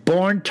large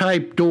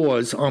barn-type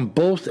doors on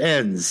both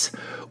ends,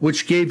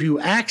 which gave you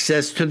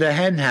access to the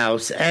hen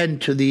house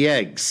and to the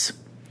eggs.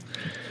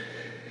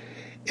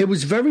 It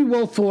was very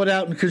well thought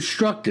out and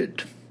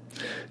constructed.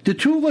 The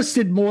two of us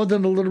did more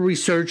than a little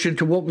research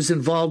into what was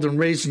involved in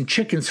raising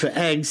chickens for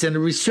eggs, and the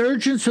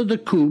resurgence of the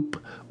coop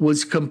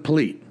was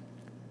complete.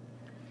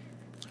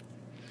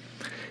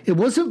 It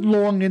wasn't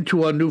long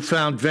into our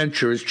newfound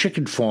venture as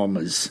chicken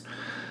farmers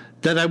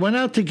that I went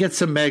out to get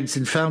some eggs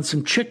and found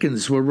some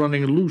chickens were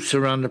running loose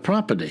around the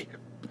property.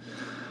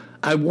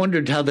 I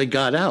wondered how they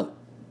got out.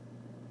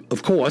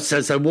 Of course,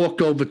 as I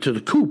walked over to the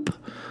coop,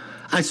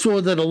 I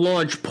saw that a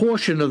large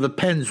portion of the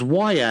pen's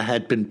wire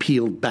had been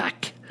peeled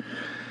back,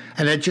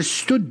 and I just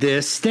stood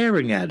there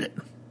staring at it.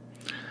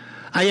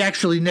 I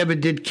actually never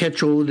did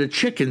catch all of the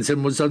chickens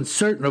and was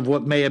uncertain of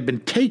what may have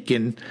been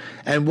taken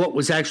and what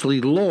was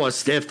actually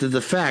lost after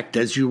the fact,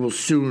 as you will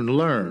soon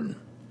learn.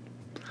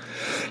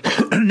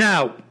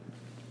 Now,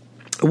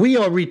 we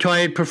are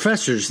retired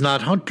professors,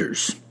 not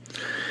hunters.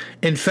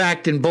 In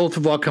fact, in both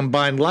of our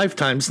combined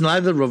lifetimes,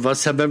 neither of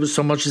us have ever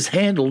so much as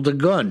handled a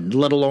gun,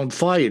 let alone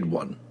fired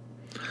one.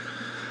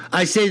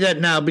 I say that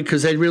now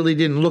because I really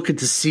didn't look at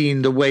the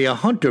scene the way a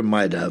hunter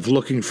might have,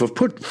 looking for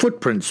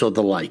footprints or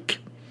the like.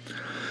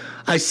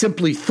 I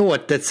simply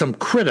thought that some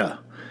critter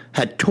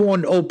had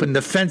torn open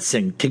the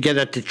fencing to get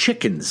at the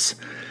chickens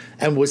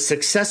and was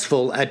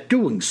successful at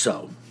doing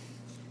so.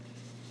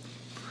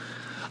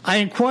 I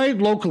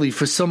inquired locally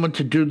for someone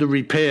to do the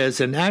repairs,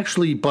 and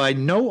actually by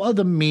no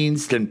other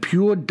means than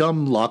pure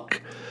dumb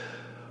luck,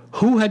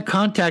 who had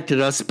contacted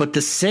us but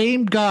the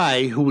same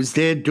guy who was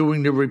there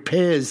doing the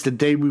repairs the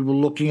day we were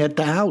looking at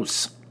the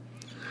house.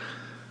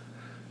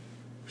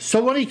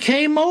 So when he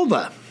came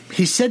over,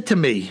 he said to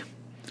me,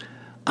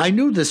 "I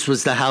knew this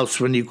was the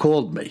house when you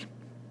called me."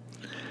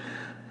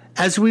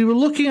 As we were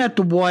looking at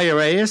the wire,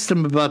 I asked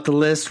him about the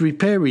last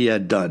repair he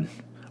had done,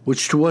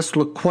 which to us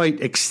looked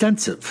quite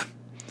extensive.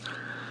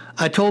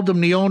 I told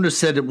him the owner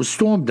said it was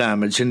storm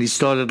damage, and he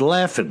started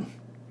laughing.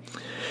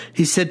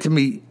 He said to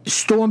me,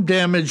 "Storm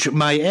damage,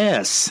 my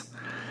ass.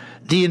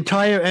 The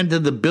entire end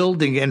of the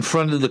building in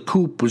front of the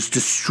coop was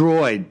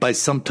destroyed by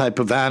some type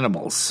of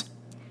animals."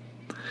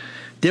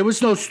 There was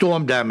no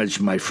storm damage,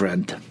 my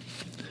friend.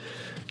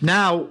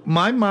 Now,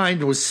 my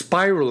mind was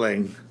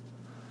spiraling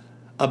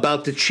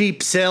about the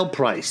cheap sale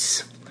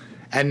price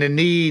and the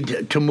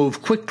need to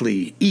move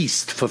quickly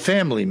east for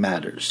family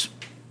matters.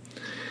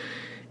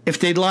 If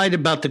they lied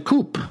about the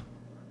coop,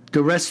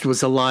 the rest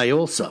was a lie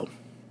also.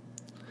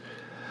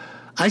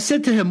 I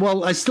said to him,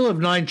 "Well, I still have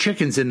 9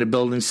 chickens in the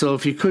building, so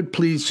if you could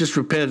please just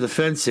repair the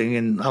fencing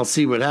and I'll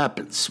see what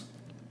happens."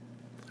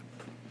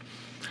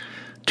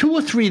 2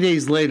 or 3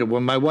 days later,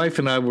 when my wife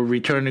and I were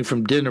returning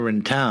from dinner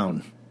in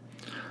town,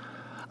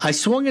 I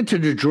swung into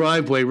the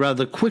driveway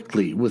rather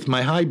quickly with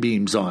my high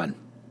beams on.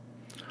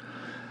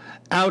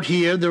 Out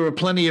here, there are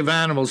plenty of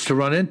animals to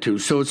run into,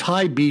 so it's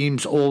high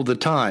beams all the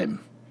time.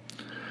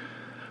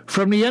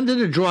 From the end of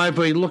the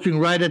driveway, looking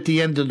right at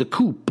the end of the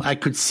coop, I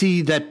could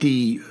see that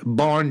the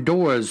barn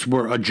doors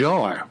were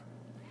ajar.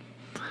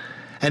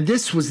 And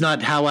this was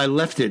not how I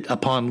left it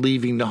upon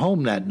leaving the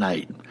home that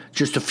night,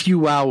 just a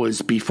few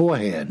hours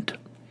beforehand.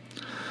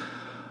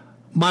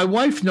 My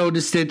wife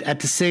noticed it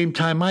at the same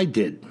time I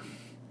did.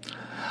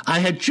 I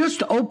had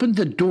just opened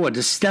the door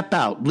to step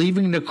out,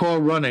 leaving the car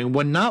running,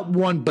 when not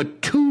one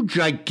but 2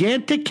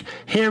 gigantic,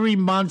 hairy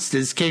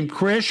monsters came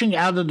crashing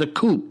out of the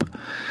coop,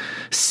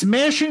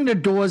 smashing the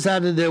doors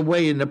out of their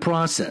way in the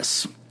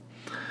process.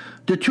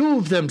 The 2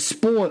 of them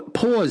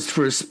paused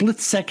for a split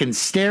second,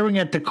 staring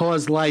at the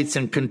car's lights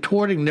and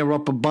contorting their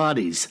upper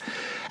bodies,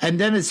 and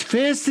then as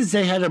fast as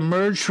they had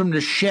emerged from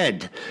the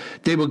shed,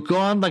 they were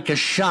gone like a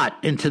shot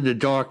into the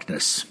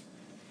darkness.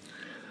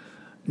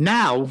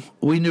 Now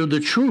we knew the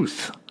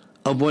truth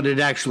of what had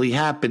actually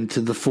happened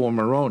to the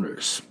former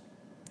owners.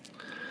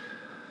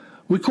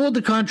 We called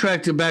the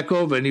contractor back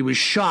over, and he was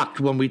shocked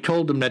when we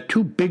told him that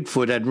 2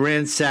 Bigfoot had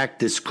ransacked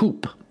this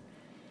coop.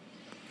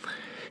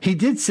 He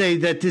did say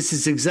that this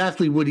is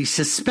exactly what he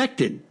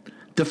suspected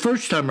the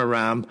first time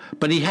around,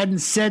 but he hadn't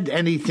said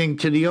anything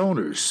to the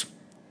owners.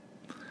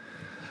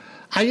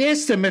 I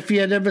asked him if he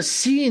had ever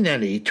seen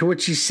any, to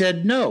which he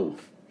said no,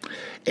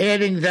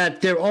 adding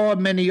that there are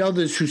many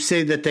others who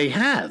say that they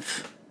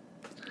have.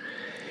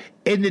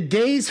 In the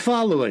days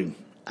following,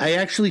 I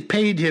actually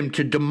paid him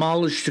to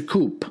demolish the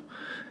coop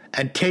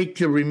and take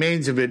the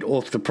remains of it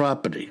off the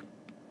property.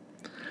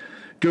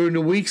 During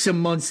the weeks and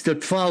months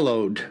that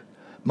followed,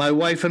 my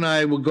wife and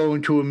I were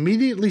going to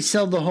immediately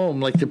sell the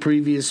home like the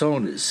previous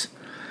owners.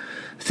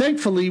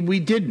 Thankfully, we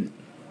didn't.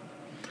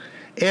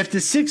 After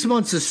 6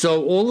 months or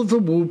so, all of the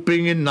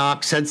whooping and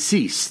knocks had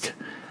ceased,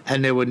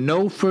 and there were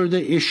no further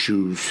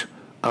issues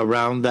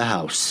around the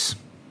house.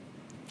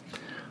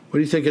 What do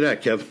you think of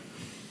that, Kev?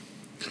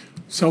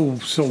 So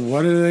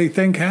what do they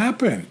think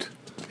happened?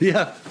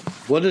 Yeah.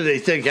 What do they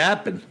think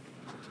happened?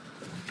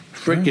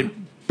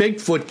 Freaking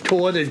Bigfoot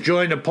tore the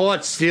joint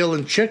apart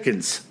stealing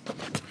chickens.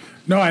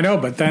 No, I know,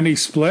 but then he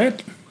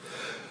split?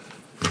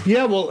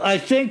 Yeah, well, I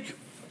think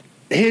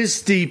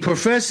the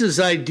professor's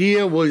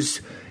idea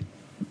was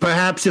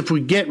perhaps if we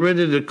get rid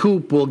of the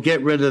coop, we'll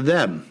get rid of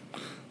them.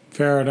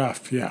 Fair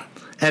enough, yeah.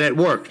 And it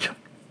worked.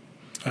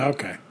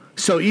 Okay.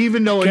 So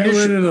even though get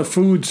rid of the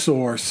food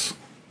source.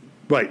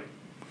 Right.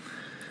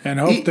 And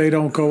hope they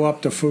don't go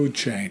up the food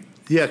chain.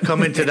 Yeah,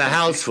 come into the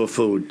house for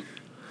food.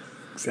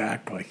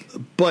 Exactly.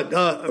 But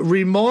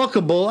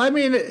remarkable. I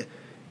mean,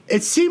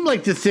 it seemed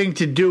like the thing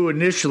to do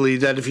initially,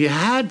 that if you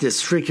had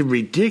this freaking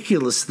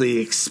ridiculously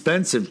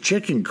expensive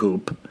chicken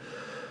coop,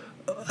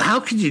 how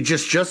could you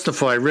just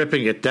justify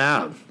ripping it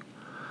down?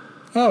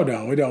 Oh,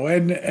 no.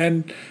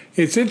 And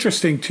it's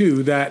interesting,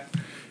 too, that,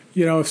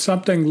 if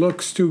something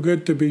looks too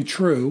good to be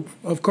true,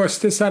 of course,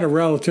 this had a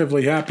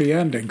relatively happy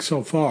ending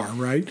so far,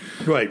 right?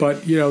 Right.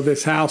 But,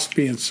 this house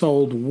being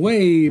sold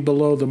way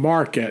below the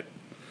market,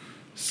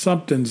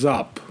 something's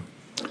up.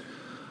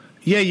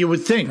 Yeah, you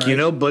would think,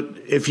 right. But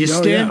if you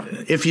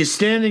if you're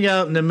standing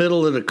out in the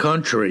middle of the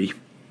country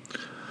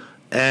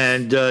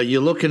and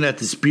you're looking at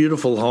this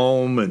beautiful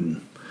home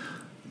and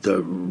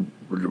the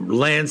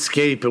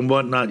landscape and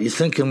whatnot, you're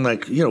thinking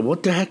like,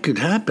 what the heck could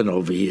happen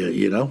over here,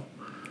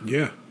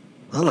 Yeah.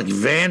 Well, like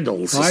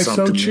vandals or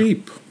something. Why so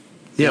cheap?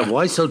 Yeah,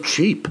 why so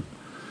cheap?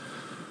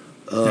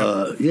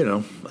 I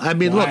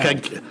mean, look,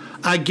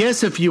 I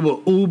guess if you were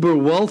uber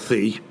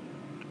wealthy,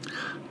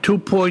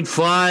 2.5,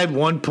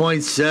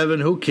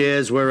 1.7, who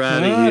cares? We're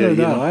out of here.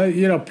 I don't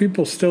know.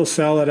 People still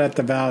sell it at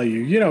the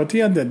value. At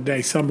the end of the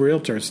day, some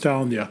realtor is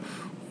telling you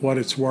what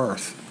it's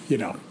worth,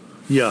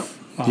 Yeah.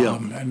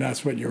 And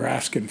that's what you're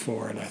asking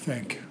for it, I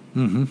think.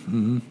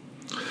 Mm-hmm.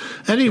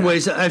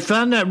 Anyways, I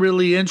found that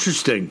really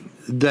interesting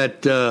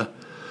that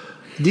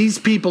these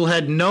people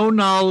had no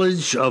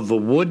knowledge of a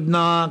wood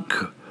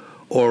knock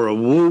or a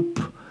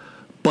whoop.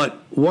 But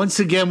once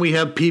again, we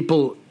have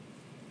people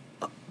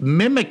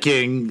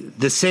mimicking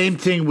the same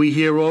thing we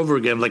hear over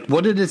again. Like,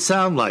 what did it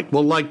sound like?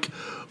 Well, like,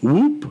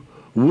 whoop,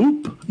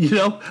 whoop,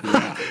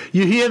 Yeah.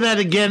 You hear that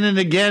again and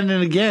again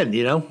and again,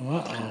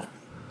 Uh-oh.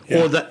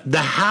 Yeah. Or the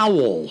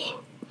howl.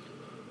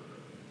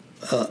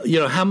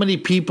 How many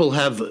people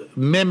have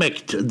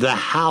mimicked the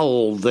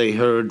howl they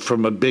heard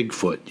from a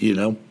Bigfoot,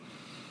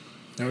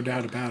 No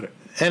doubt about it.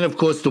 And, of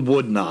course, the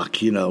wood knock,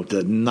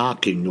 the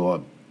knocking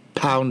or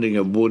pounding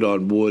of wood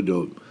on wood,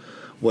 or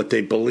what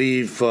they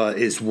believe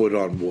is wood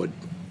on wood.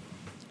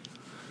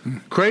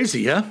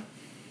 Crazy, huh?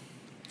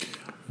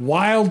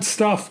 Wild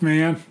stuff,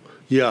 man.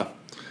 Yeah.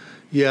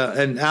 Yeah,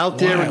 and out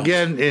there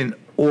again in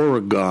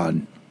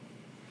Oregon.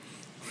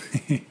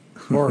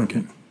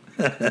 Oregon.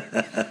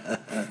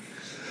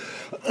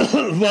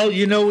 Well,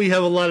 we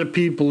have a lot of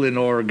people in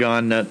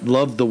Oregon that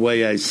love the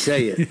way I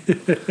say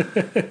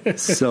it.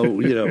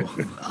 So,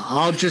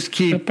 I'll just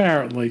keep...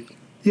 Apparently.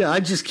 Yeah,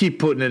 I just keep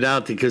putting it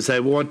out there because I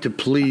want to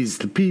please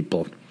the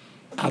people.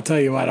 I'll tell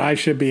you what, I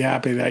should be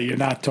happy that you're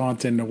not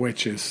taunting the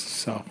witches,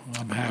 so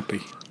I'm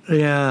happy.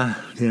 Yeah.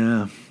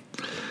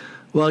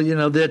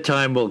 Well, their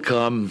time will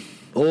come.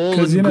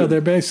 Because,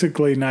 they're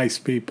basically nice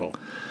people.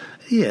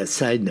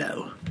 Yes, I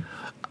know.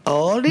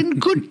 All in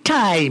good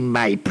time,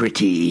 my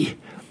pretty.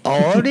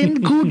 All in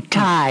good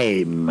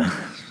time. All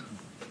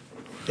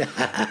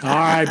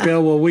right,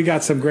 Bill. Well, we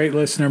got some great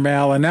listener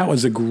mail, and that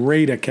was a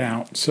great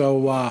account.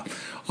 So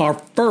our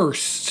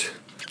first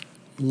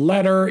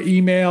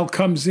email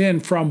comes in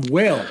from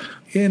Will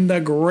in the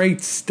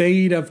great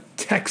state of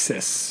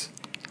Texas.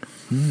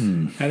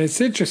 And it's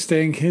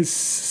interesting. His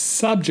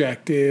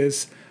subject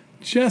is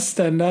just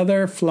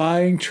another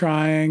flying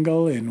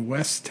triangle in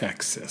West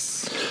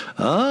Texas.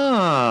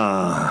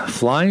 Ah,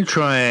 flying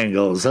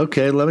triangles.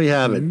 Okay, let me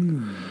have it.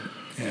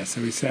 Yeah,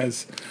 so he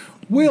says,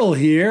 Will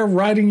here,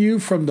 writing you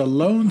from the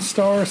Lone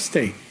Star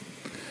State.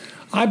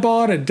 I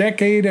bought a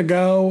decade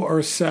ago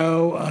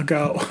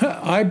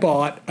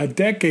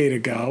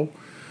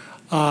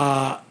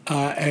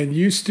and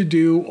used to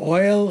do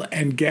oil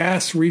and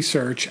gas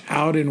research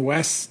out in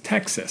West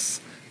Texas,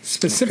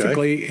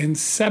 specifically in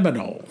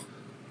Seminole.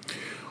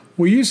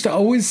 We used to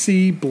always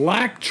see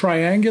black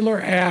triangular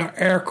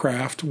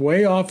aircraft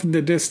way off in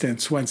the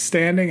distance when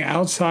standing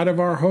outside of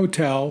our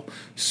hotel,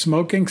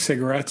 smoking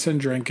cigarettes and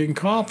drinking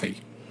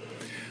coffee.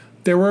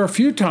 There were a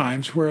few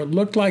times where it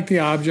looked like the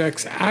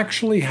objects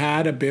actually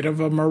had a bit of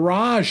a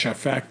mirage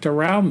effect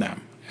around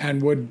them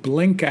and would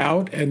blink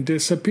out and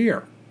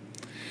disappear.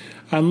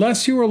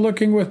 Unless you were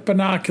looking with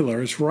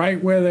binoculars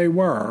right where they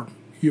were,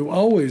 you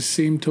always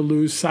seemed to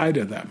lose sight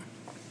of them.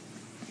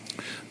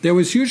 There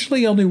was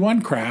usually only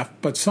one craft,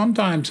 but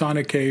sometimes on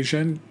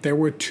occasion there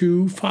were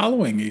two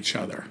following each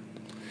other.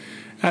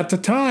 At the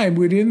time,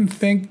 we didn't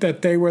think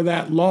that they were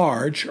that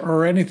large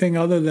or anything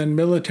other than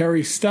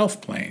military stealth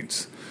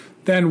planes.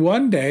 Then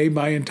one day,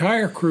 my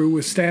entire crew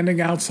was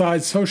standing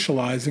outside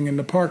socializing in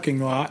the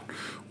parking lot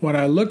when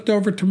I looked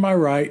over to my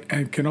right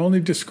and can only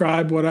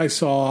describe what I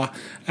saw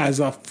as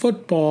a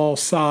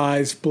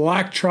football-sized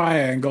black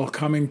triangle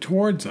coming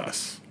towards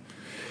us.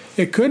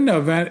 It couldn't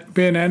have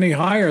been any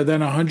higher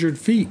than 100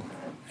 feet,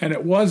 and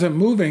it wasn't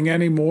moving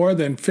any more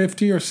than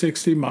 50 or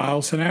 60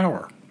 miles an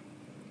hour.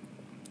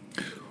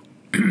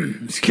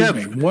 Excuse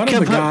me. One of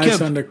the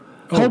guys on the...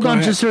 Hold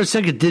on just for a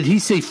second. Did he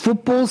say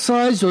football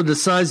size or the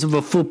size of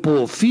a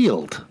football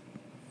field?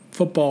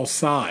 Football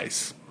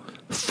size.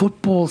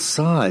 Football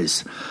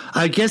size.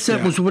 I guess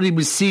that was what he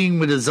was seeing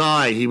with his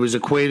eye. He was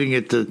equating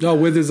it to... No,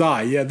 with his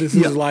eye. Yeah, this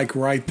is like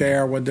right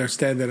there when they're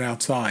standing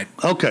outside.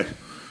 Okay.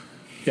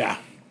 Yeah.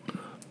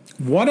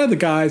 One of the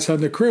guys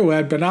on the crew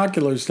had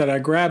binoculars that I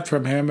grabbed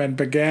from him and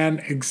began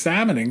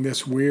examining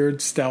this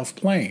weird stealth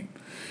plane.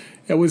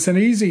 It was an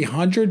easy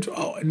 100...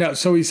 Oh, no,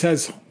 so he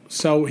says...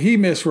 So he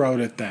miswrote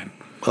it then.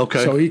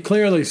 Okay. So he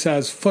clearly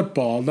says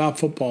football, not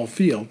football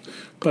field.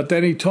 But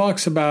then he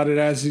talks about it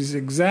as he's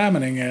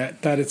examining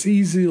it, that it's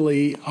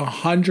easily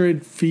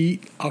 100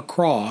 feet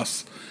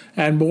across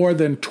and more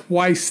than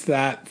twice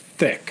that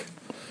thick.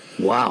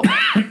 Wow.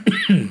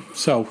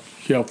 So,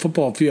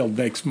 football field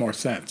makes more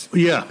sense.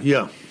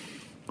 Yeah.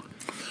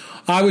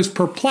 I was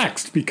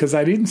perplexed because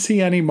I didn't see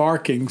any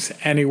markings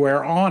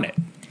anywhere on it.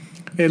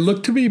 It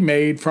looked to be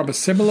made from a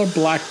similar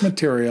black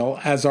material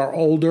as our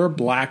older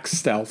black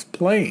stealth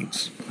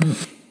planes.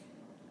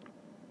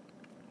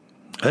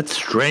 That's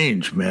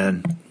strange,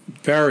 man.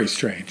 Very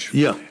strange.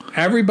 Yeah.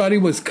 Everybody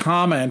was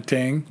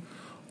commenting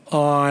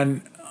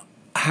on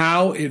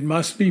how it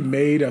must be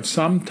made of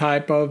some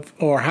type of,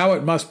 or how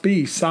it must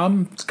be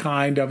some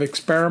kind of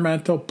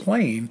experimental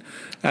plane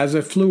as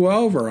it flew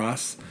over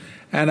us.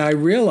 And I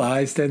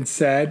realized and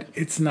said,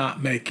 it's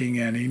not making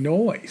any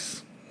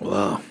noise.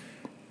 Wow.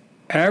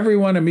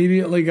 Everyone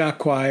immediately got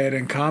quiet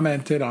and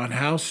commented on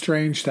how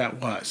strange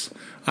that was.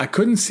 I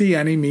couldn't see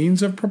any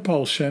means of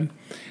propulsion,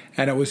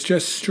 and it was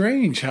just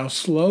strange how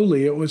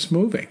slowly it was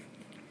moving.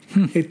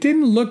 It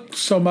didn't look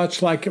so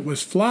much like it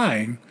was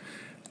flying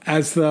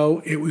as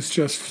though it was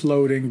just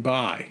floating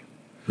by.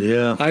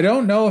 Yeah. I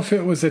don't know if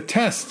it was a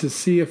test to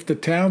see if the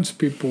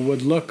townspeople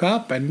would look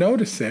up and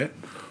notice it,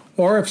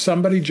 or if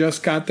somebody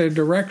just got their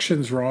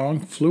directions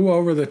wrong, flew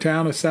over the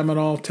town of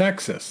Seminole,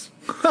 Texas.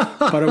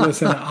 But it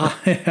was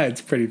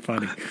it's pretty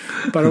funny.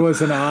 But it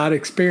was an odd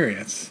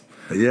experience.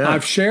 Yeah.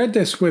 I've shared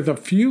this with a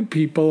few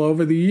people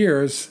over the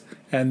years,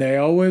 and they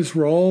always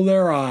roll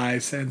their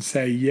eyes and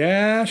say,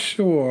 yeah,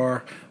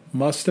 sure,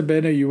 must have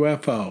been a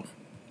UFO.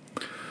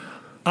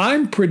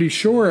 I'm pretty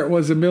sure it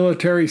was a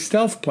military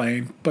stealth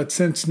plane, but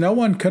since no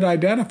one could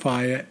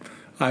identify it,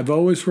 I've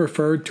always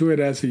referred to it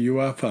as a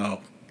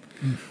UFO.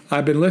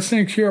 I've been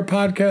listening to your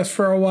podcast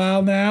for a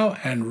while now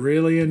and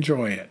really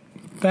enjoy it.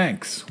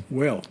 Thanks,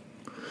 Will.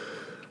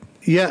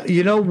 Yeah,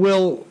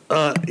 Will,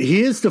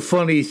 here's the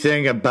funny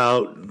thing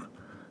about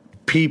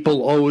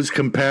people always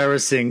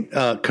comparing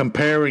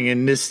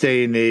in this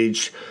day and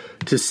age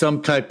to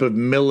some type of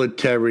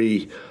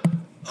military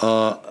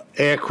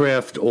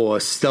aircraft or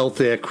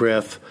stealth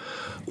aircraft.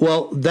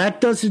 Well,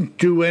 that doesn't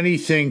do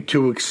anything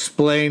to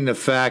explain the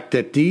fact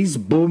that these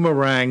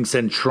boomerangs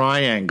and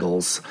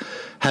triangles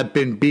have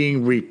been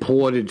being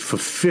reported for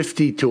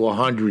 50 to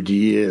 100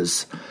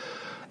 years.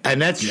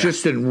 And that's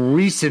just in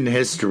recent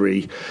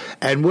history.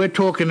 And we're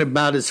talking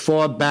about as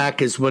far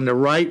back as when the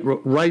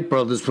Wright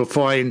brothers were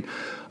flying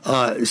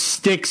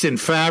sticks and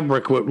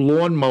fabric with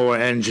lawnmower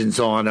engines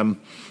on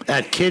them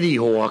at Kitty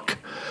Hawk.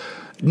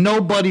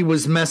 Nobody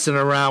was messing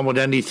around with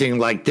anything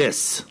like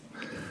this.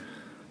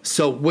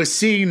 So we're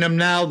seeing them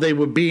now. They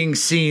were being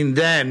seen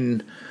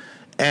then.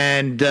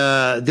 And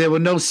there were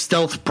no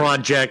stealth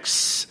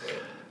projects,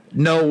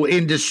 no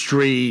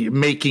industry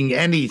making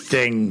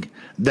anything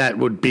that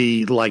would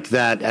be like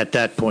that at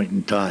that point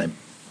in time.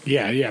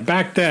 Yeah,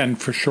 back then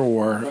for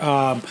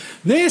sure.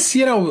 This,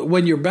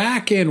 when you're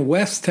back in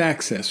West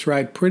Texas,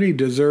 right, pretty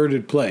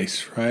deserted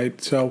place,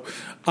 right? So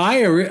I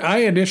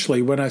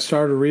initially, when I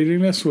started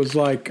reading this, was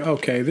like,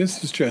 okay,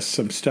 this is just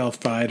some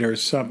stealth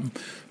fighters,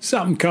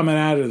 something coming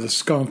out of the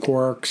skunk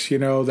works,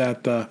 that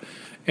the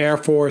Air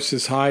Force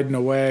is hiding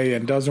away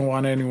and doesn't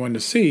want anyone to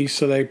see,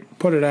 so they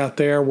put it out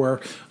there where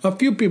a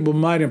few people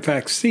might in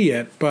fact see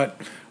it,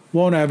 but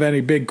won't have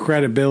any big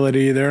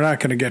credibility. They're not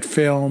going to get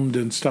filmed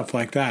and stuff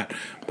like that.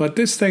 But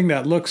this thing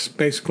that looks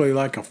basically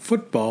like a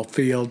football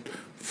field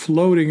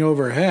floating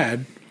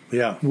overhead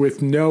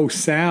with no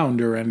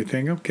sound or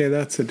anything, okay,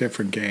 that's a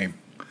different game.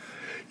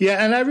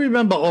 Yeah, and I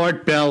remember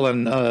Art Bell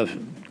and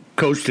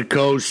Coast to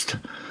Coast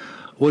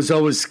was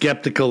always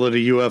skeptical of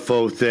the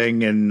UFO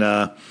thing, and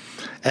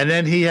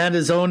then he had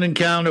his own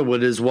encounter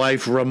with his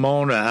wife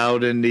Ramona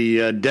out in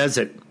the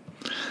desert.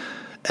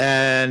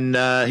 And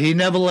he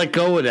never let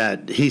go of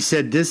that. He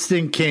said this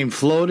thing came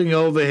floating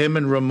over him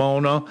and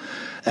Ramona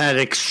at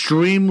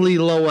extremely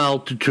low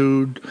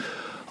altitude,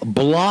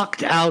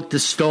 blocked out the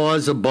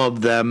stars above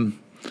them,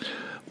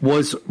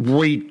 was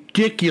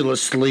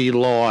ridiculously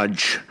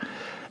large,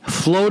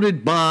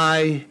 floated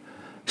by,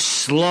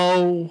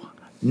 slow,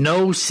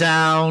 no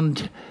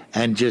sound,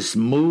 and just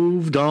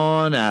moved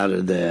on out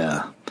of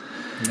there.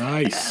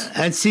 Nice.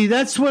 And see,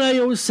 that's what I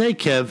always say,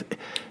 Kev.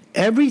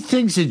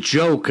 Everything's a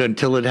joke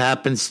until it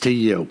happens to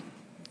you.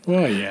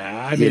 Well,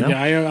 yeah. I mean,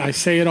 I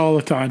say it all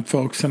the time,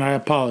 folks, and I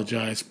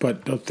apologize.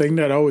 But the thing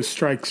that always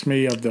strikes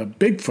me of the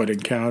Bigfoot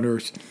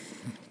encounters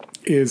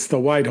is the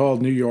Whitehall,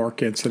 New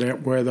York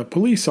incident where the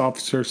police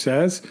officer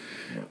says,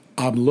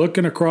 I'm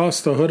looking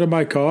across the hood of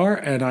my car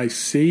and I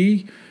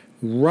see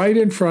right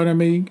in front of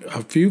me,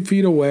 a few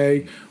feet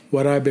away,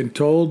 what I've been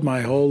told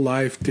my whole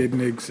life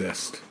didn't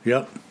exist.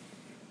 Yep.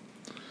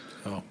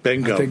 So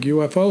Bingo. I think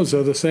UFOs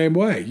are the same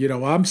way.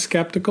 I'm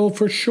skeptical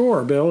for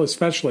sure, Bill,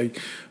 especially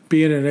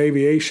being an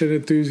aviation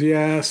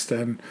enthusiast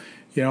and,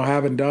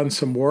 having done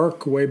some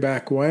work way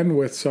back when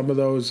with some of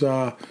those,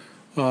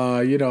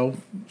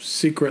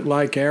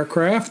 secret-like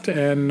aircraft.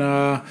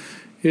 And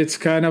it's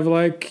kind of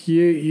like,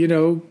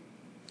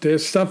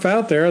 there's stuff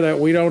out there that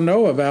we don't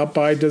know about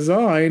by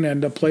design,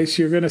 and the place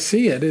you're going to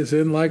see it is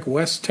in, like,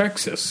 West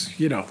Texas,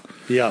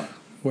 Yeah.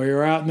 where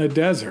you're out in the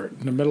desert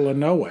in the middle of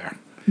nowhere.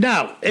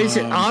 Now,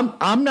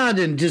 I'm not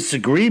in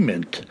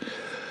disagreement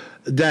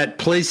that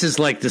places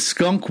like the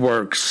Skunk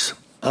Works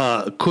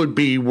could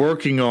be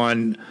working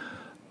on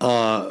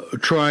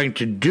trying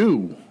to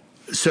do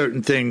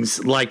certain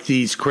things like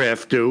these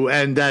craft do,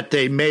 and that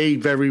they may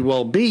very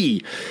well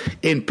be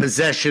in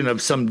possession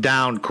of some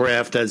downed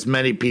craft, as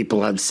many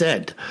people have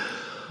said.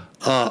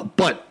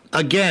 But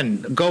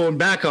again, going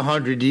back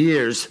 100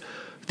 years,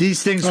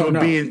 these things were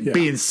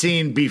being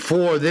seen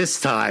before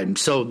this time.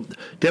 So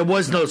there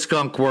was no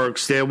Skunk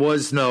Works. There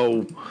was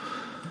no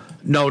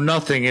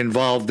nothing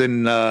involved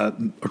in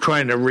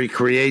trying to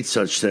recreate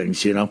such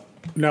things,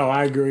 No,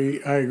 I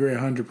agree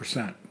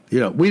 100%.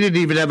 We didn't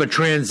even have a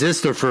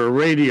transistor for a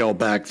radio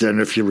back then,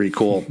 if you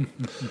recall.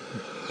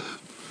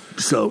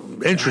 So,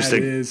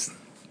 interesting.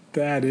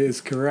 That is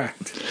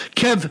correct.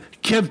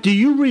 Kev, do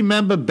you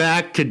remember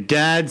back to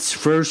Dad's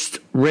first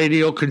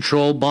radio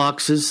control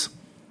boxes?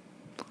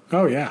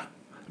 Oh, yeah.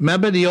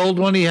 Remember the old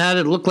one he had?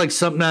 It looked like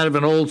something out of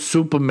an old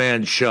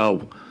Superman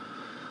show.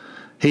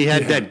 He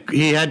had that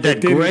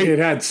great. It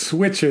had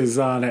switches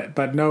on it,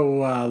 but no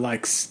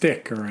like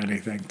stick or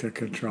anything to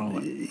control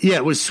it. Yeah,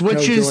 it was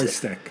switches. No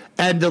joystick.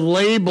 And the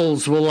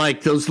labels were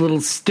like those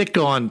little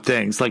stick-on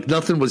things. Like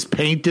nothing was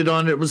painted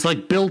on it. It was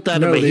like built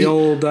out of the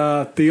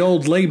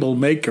old label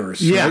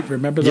makers. Yeah, right?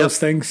 Remember those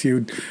things?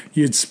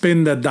 You'd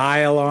spin the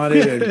dial on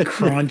it and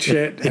crunch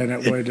it, and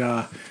it would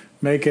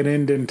make an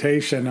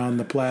indentation on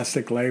the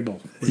plastic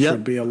label, which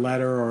would be a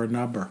letter or a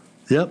number.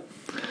 Yep.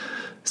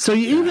 So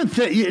you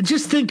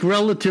just think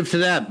relative to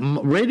that,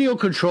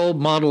 radio-controlled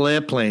model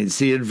airplanes,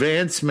 the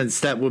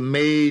advancements that were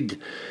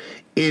made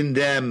in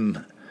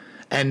them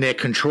and their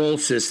control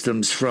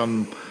systems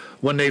from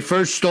when they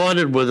first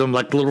started with them,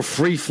 like little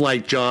free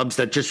flight jobs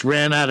that just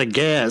ran out of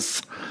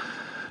gas,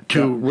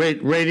 to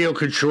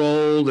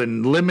radio-controlled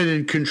and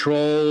limited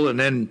control,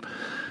 and then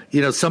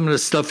some of the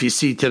stuff you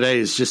see today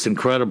is just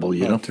incredible.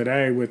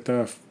 Today with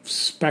the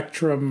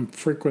spectrum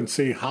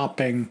frequency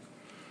hopping.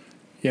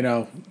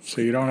 So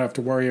you don't have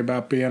to worry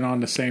about being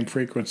on the same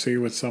frequency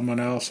with someone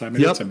else. I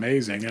mean, it's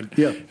amazing.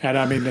 And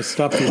I mean, the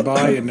stuff you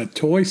buy in the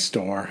toy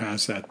store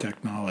has that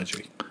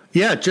technology.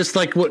 Yeah, just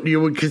like what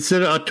you would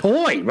consider a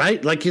toy,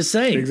 right? Like you're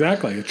saying.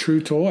 Exactly, a true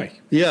toy.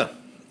 Yeah,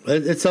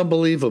 it's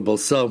unbelievable.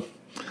 So,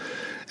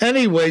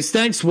 anyways,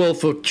 thanks, Will,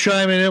 for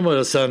chiming in with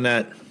us on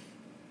that.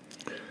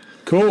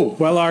 Cool.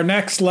 Well, our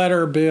next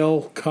letter,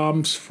 Bill,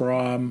 comes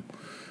from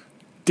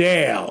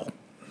Dale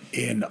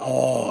in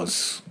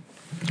Oz.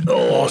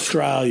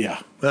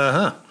 Australia.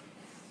 Uh-huh.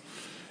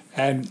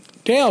 And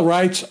Dale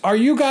writes, are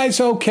you guys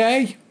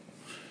okay?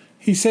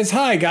 He says,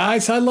 hi,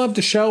 guys. I love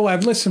the show.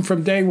 I've listened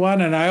from day one,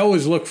 and I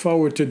always look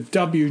forward to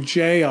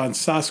WJ on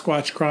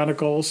Sasquatch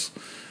Chronicles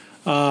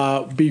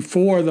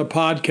before the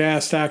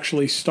podcast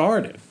actually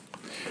started.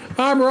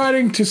 I'm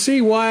writing to see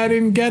why I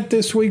didn't get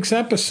this week's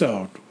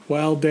episode.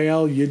 Well,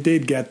 Dale, you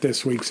did get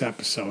this week's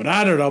episode.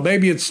 I don't know.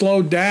 Maybe it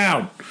slowed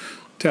down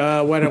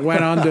when it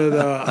went on to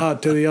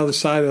the other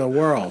side of the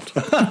world.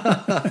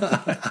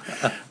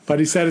 But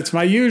he said, it's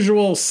my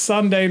usual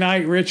Sunday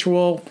night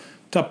ritual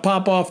to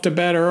pop off to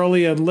bed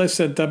early and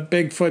listen to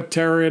Bigfoot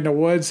Terror in the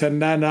Woods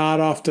and then nod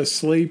off to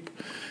sleep.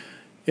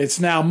 It's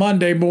now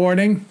Monday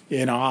morning,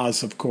 in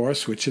Oz, of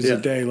course, which is a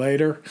day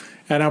later,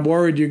 and I'm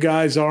worried you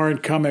guys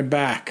aren't coming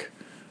back.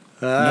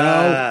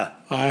 No,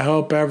 I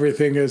hope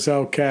everything is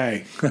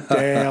okay.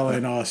 Dale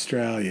in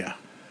Australia.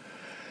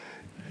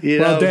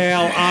 Well,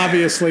 Dale,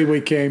 obviously we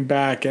came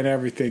back and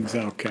everything's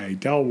okay.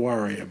 Don't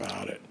worry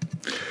about it.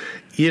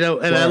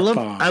 And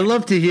I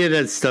love to hear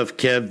that stuff,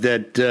 Kev,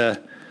 that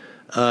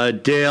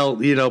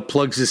Dale,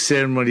 plugs us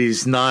in when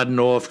he's nodding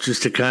off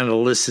just to kind of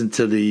listen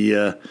to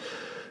the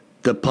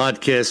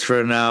podcast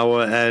for an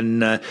hour.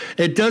 And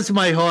it does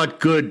my heart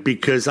good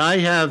because I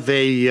have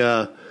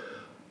a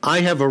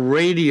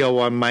radio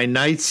on my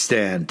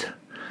nightstand.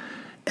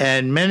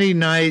 And many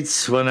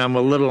nights when I'm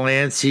a little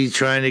antsy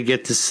trying to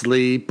get to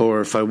sleep,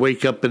 or if I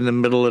wake up in the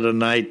middle of the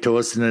night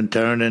tossing and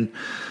turning,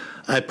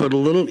 I put a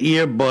little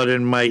earbud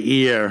in my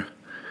ear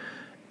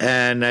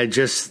and I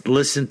just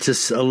listen to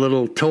a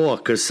little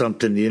talk or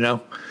something,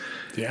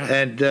 Yeah.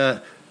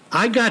 And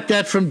I got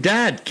that from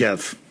Dad,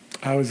 Kev.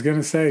 I was going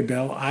to say,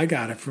 Bill, I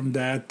got it from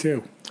Dad,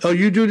 too. Oh,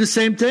 you do the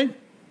same thing?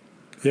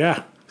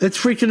 Yeah. It's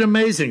freaking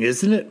amazing,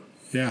 isn't it?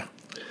 Yeah.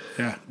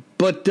 Yeah.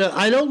 But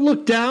I don't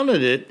look down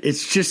at it.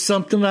 It's just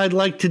something I'd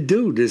like to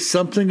do. There's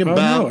something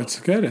about... Oh, no, it's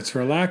good. It's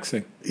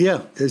relaxing.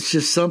 Yeah, it's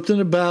just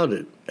something about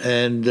it.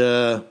 And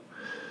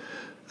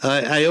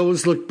I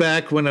always look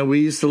back when we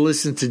used to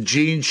listen to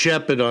Gene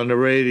Shepard on the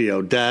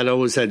radio. Dad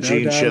always had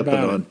Gene Shepard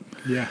on.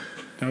 Yeah,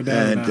 no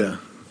doubt about it.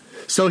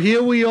 So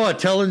here we are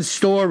telling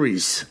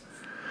stories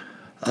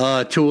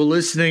to a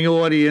listening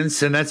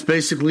audience, and that's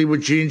basically what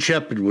Gene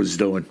Shepard was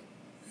doing.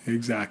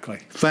 Exactly.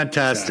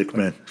 Fantastic,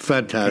 man.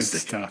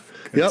 Fantastic. Good stuff.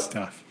 Good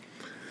stuff.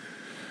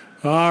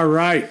 All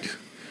right.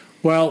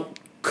 Well,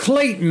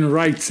 Clayton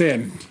writes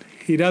in.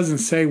 He doesn't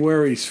say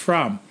where he's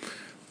from,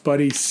 but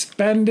he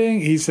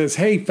says,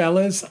 hey,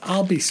 fellas,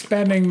 I'll be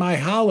spending my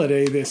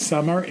holiday this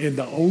summer in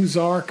the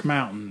Ozark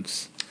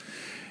Mountains.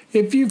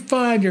 If you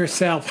find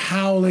yourself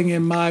howling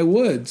in my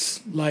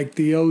woods like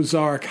the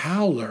Ozark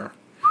Howler,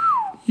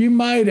 you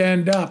might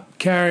end up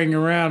carrying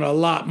around a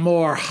lot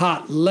more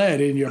hot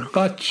lead in your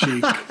butt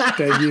cheek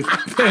than you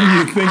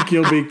think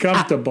you'll be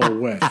comfortable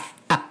with.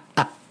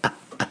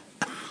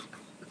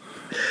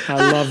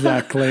 I love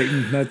that,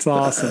 Clayton. That's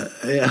awesome.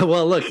 Yeah,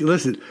 well, look,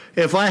 listen.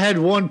 If I had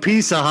one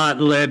piece of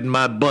hot lead in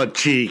my butt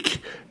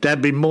cheek,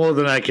 that'd be more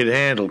than I could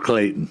handle,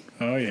 Clayton.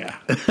 Oh, yeah.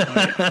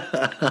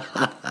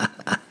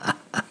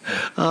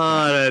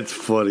 Oh, that's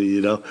funny,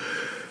 you know.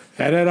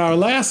 And then our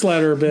last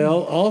letter,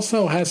 Bill,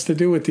 also has to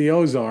do with the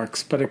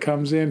Ozarks, but it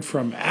comes in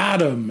from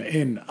Adam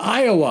in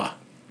Iowa.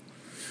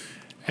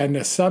 And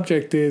the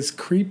subject is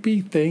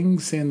creepy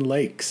things in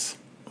lakes.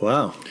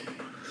 Wow.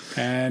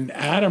 And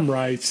Adam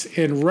writes,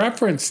 in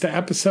reference to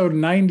episode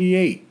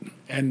 98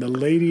 and the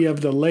Lady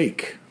of the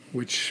Lake,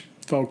 which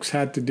folks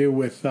had to do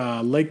with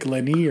Lake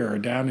Lanier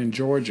down in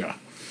Georgia,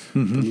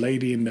 the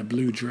lady in the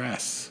blue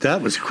dress.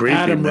 That was creepy,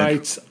 Adam man.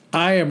 writes,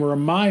 I am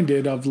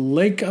reminded of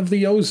Lake of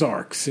the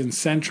Ozarks in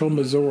central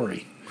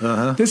Missouri.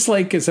 This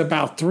lake is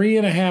about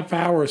 3.5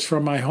 hours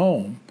from my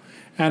home,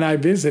 and I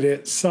visit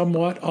it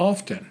somewhat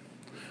often.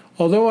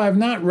 Although I've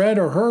not read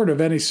or heard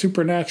of any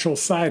supernatural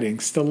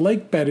sightings, the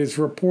lake bed is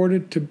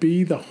reported to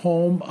be the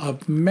home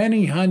of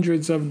many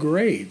hundreds of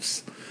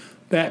graves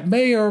that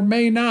may or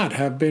may not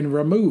have been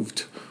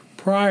removed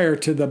prior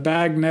to the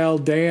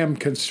Bagnell Dam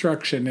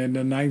construction in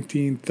the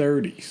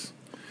 1930s.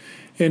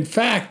 In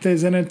fact,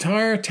 there's an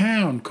entire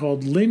town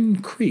called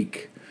Lynn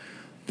Creek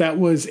that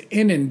was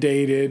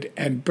inundated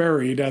and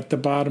buried at the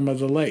bottom of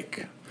the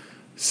lake.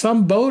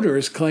 Some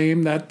boaters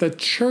claim that the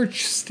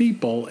church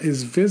steeple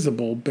is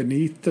visible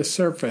beneath the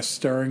surface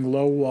during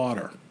low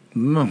water.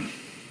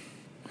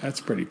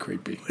 That's pretty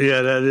creepy.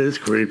 Yeah, that is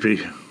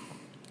creepy.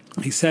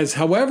 He says,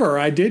 however,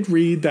 I did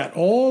read that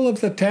all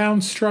of the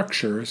town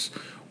structures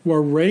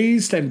were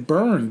razed and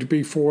burned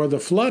before the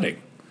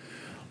flooding.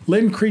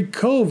 Lynn Creek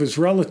Cove is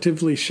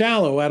relatively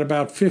shallow at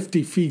about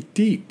 50 feet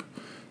deep,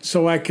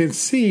 so I can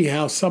see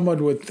how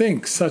someone would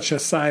think such a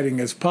sighting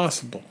is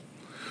possible.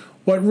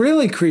 What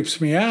really creeps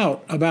me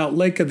out about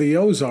Lake of the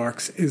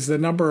Ozarks is the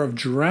number of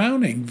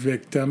drowning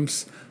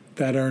victims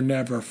that are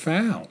never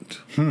found.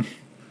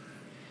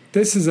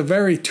 This is a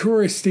very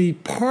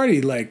touristy party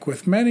lake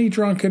with many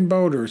drunken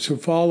boaters who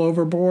fall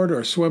overboard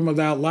or swim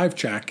without life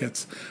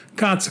jackets,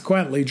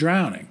 consequently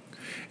drowning.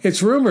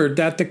 It's rumored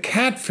that the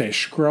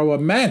catfish grow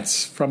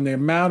immense from the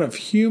amount of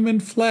human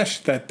flesh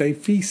that they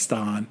feast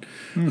on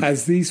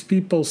as these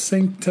people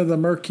sink to the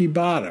murky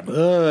bottom.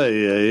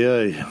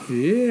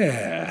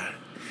 Yeah.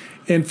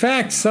 In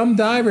fact, some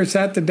divers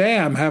at the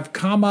dam have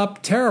come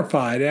up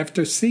terrified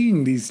after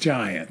seeing these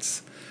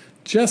giants.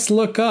 Just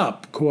look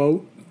up,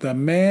 quote, the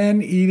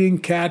man-eating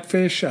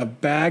catfish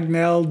of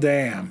Bagnell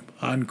Dam,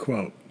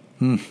 unquote.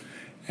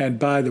 And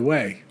by the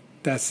way,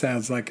 that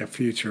sounds like a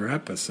future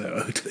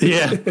episode.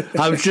 Yeah,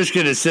 I was just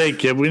going to say,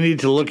 kid, we need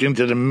to look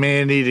into the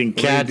man-eating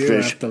catfish. We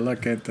do have to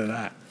look into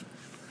that.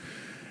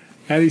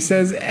 And he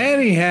says,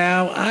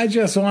 anyhow, I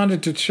just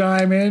wanted to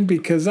chime in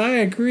because I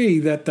agree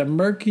that the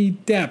murky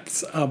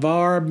depths of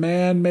our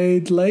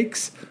man-made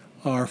lakes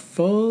are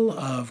full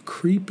of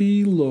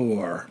creepy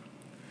lore.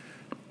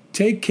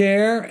 Take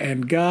care,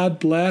 and God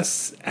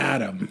bless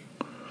Adam.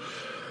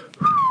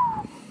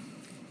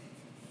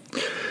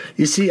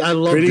 You see, I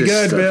love Pretty this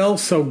good, stuff. Bill.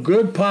 So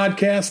good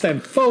podcast.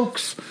 And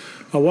folks,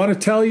 I want to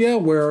tell you,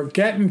 we're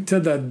getting to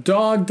the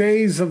dog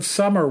days of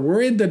summer.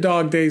 We're in the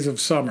dog days of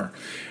summer.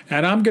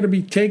 And I'm going to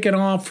be taking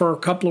off for a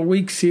couple of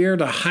weeks here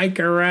to hike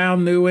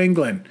around New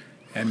England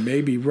and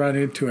maybe run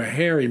into a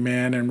hairy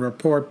man and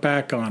report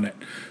back on it.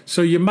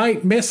 So you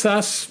might miss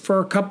us for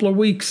a couple of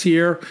weeks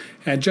here,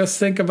 and just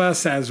think of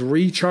us as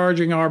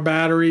recharging our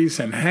batteries,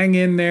 and hang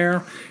in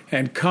there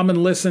and come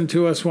and listen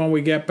to us when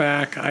we get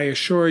back. I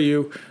assure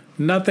you,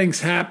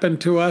 nothing's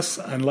happened to us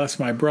unless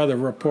my brother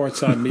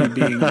reports on me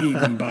being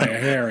eaten by a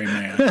hairy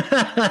man,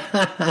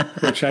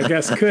 which I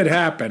guess could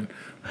happen.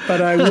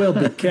 But I will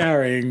be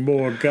carrying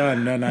more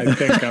gun than I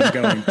think I'm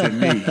going to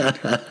need.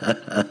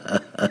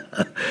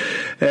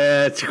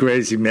 That's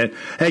crazy, man.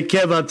 Hey,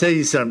 Kev, I'll tell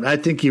you something. I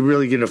think you're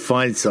really going to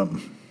find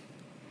something.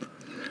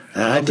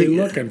 I'll be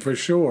looking for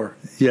sure.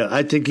 Yeah,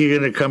 I think you're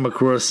going to come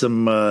across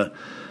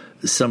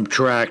some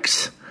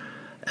tracks.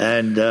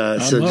 And I'm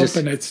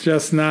hoping it's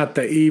just not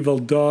the evil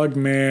dog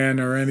man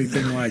or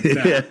anything like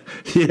that.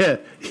 Yeah.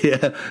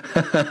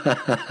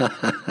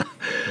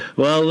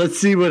 Well, let's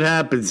see what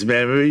happens,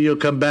 man. Maybe you'll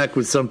come back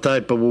with some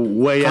type of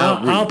way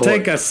out. I'll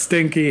take a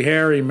stinky,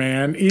 hairy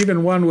man,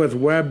 even one with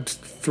webbed,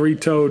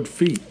 three-toed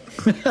feet.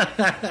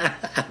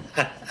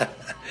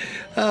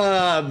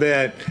 Ah,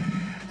 man.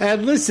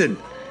 And listen,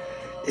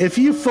 if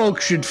you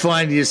folks should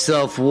find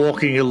yourself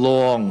walking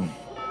along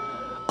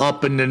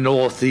up in the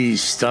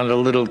Northeast on a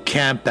little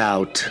camp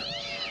out,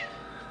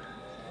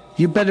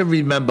 you better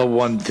remember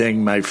one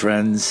thing, my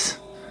friends.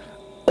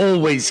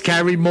 Always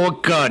carry more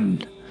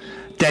gun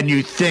than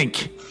you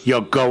think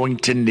you're going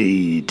to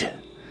need.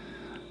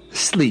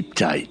 Sleep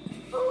tight.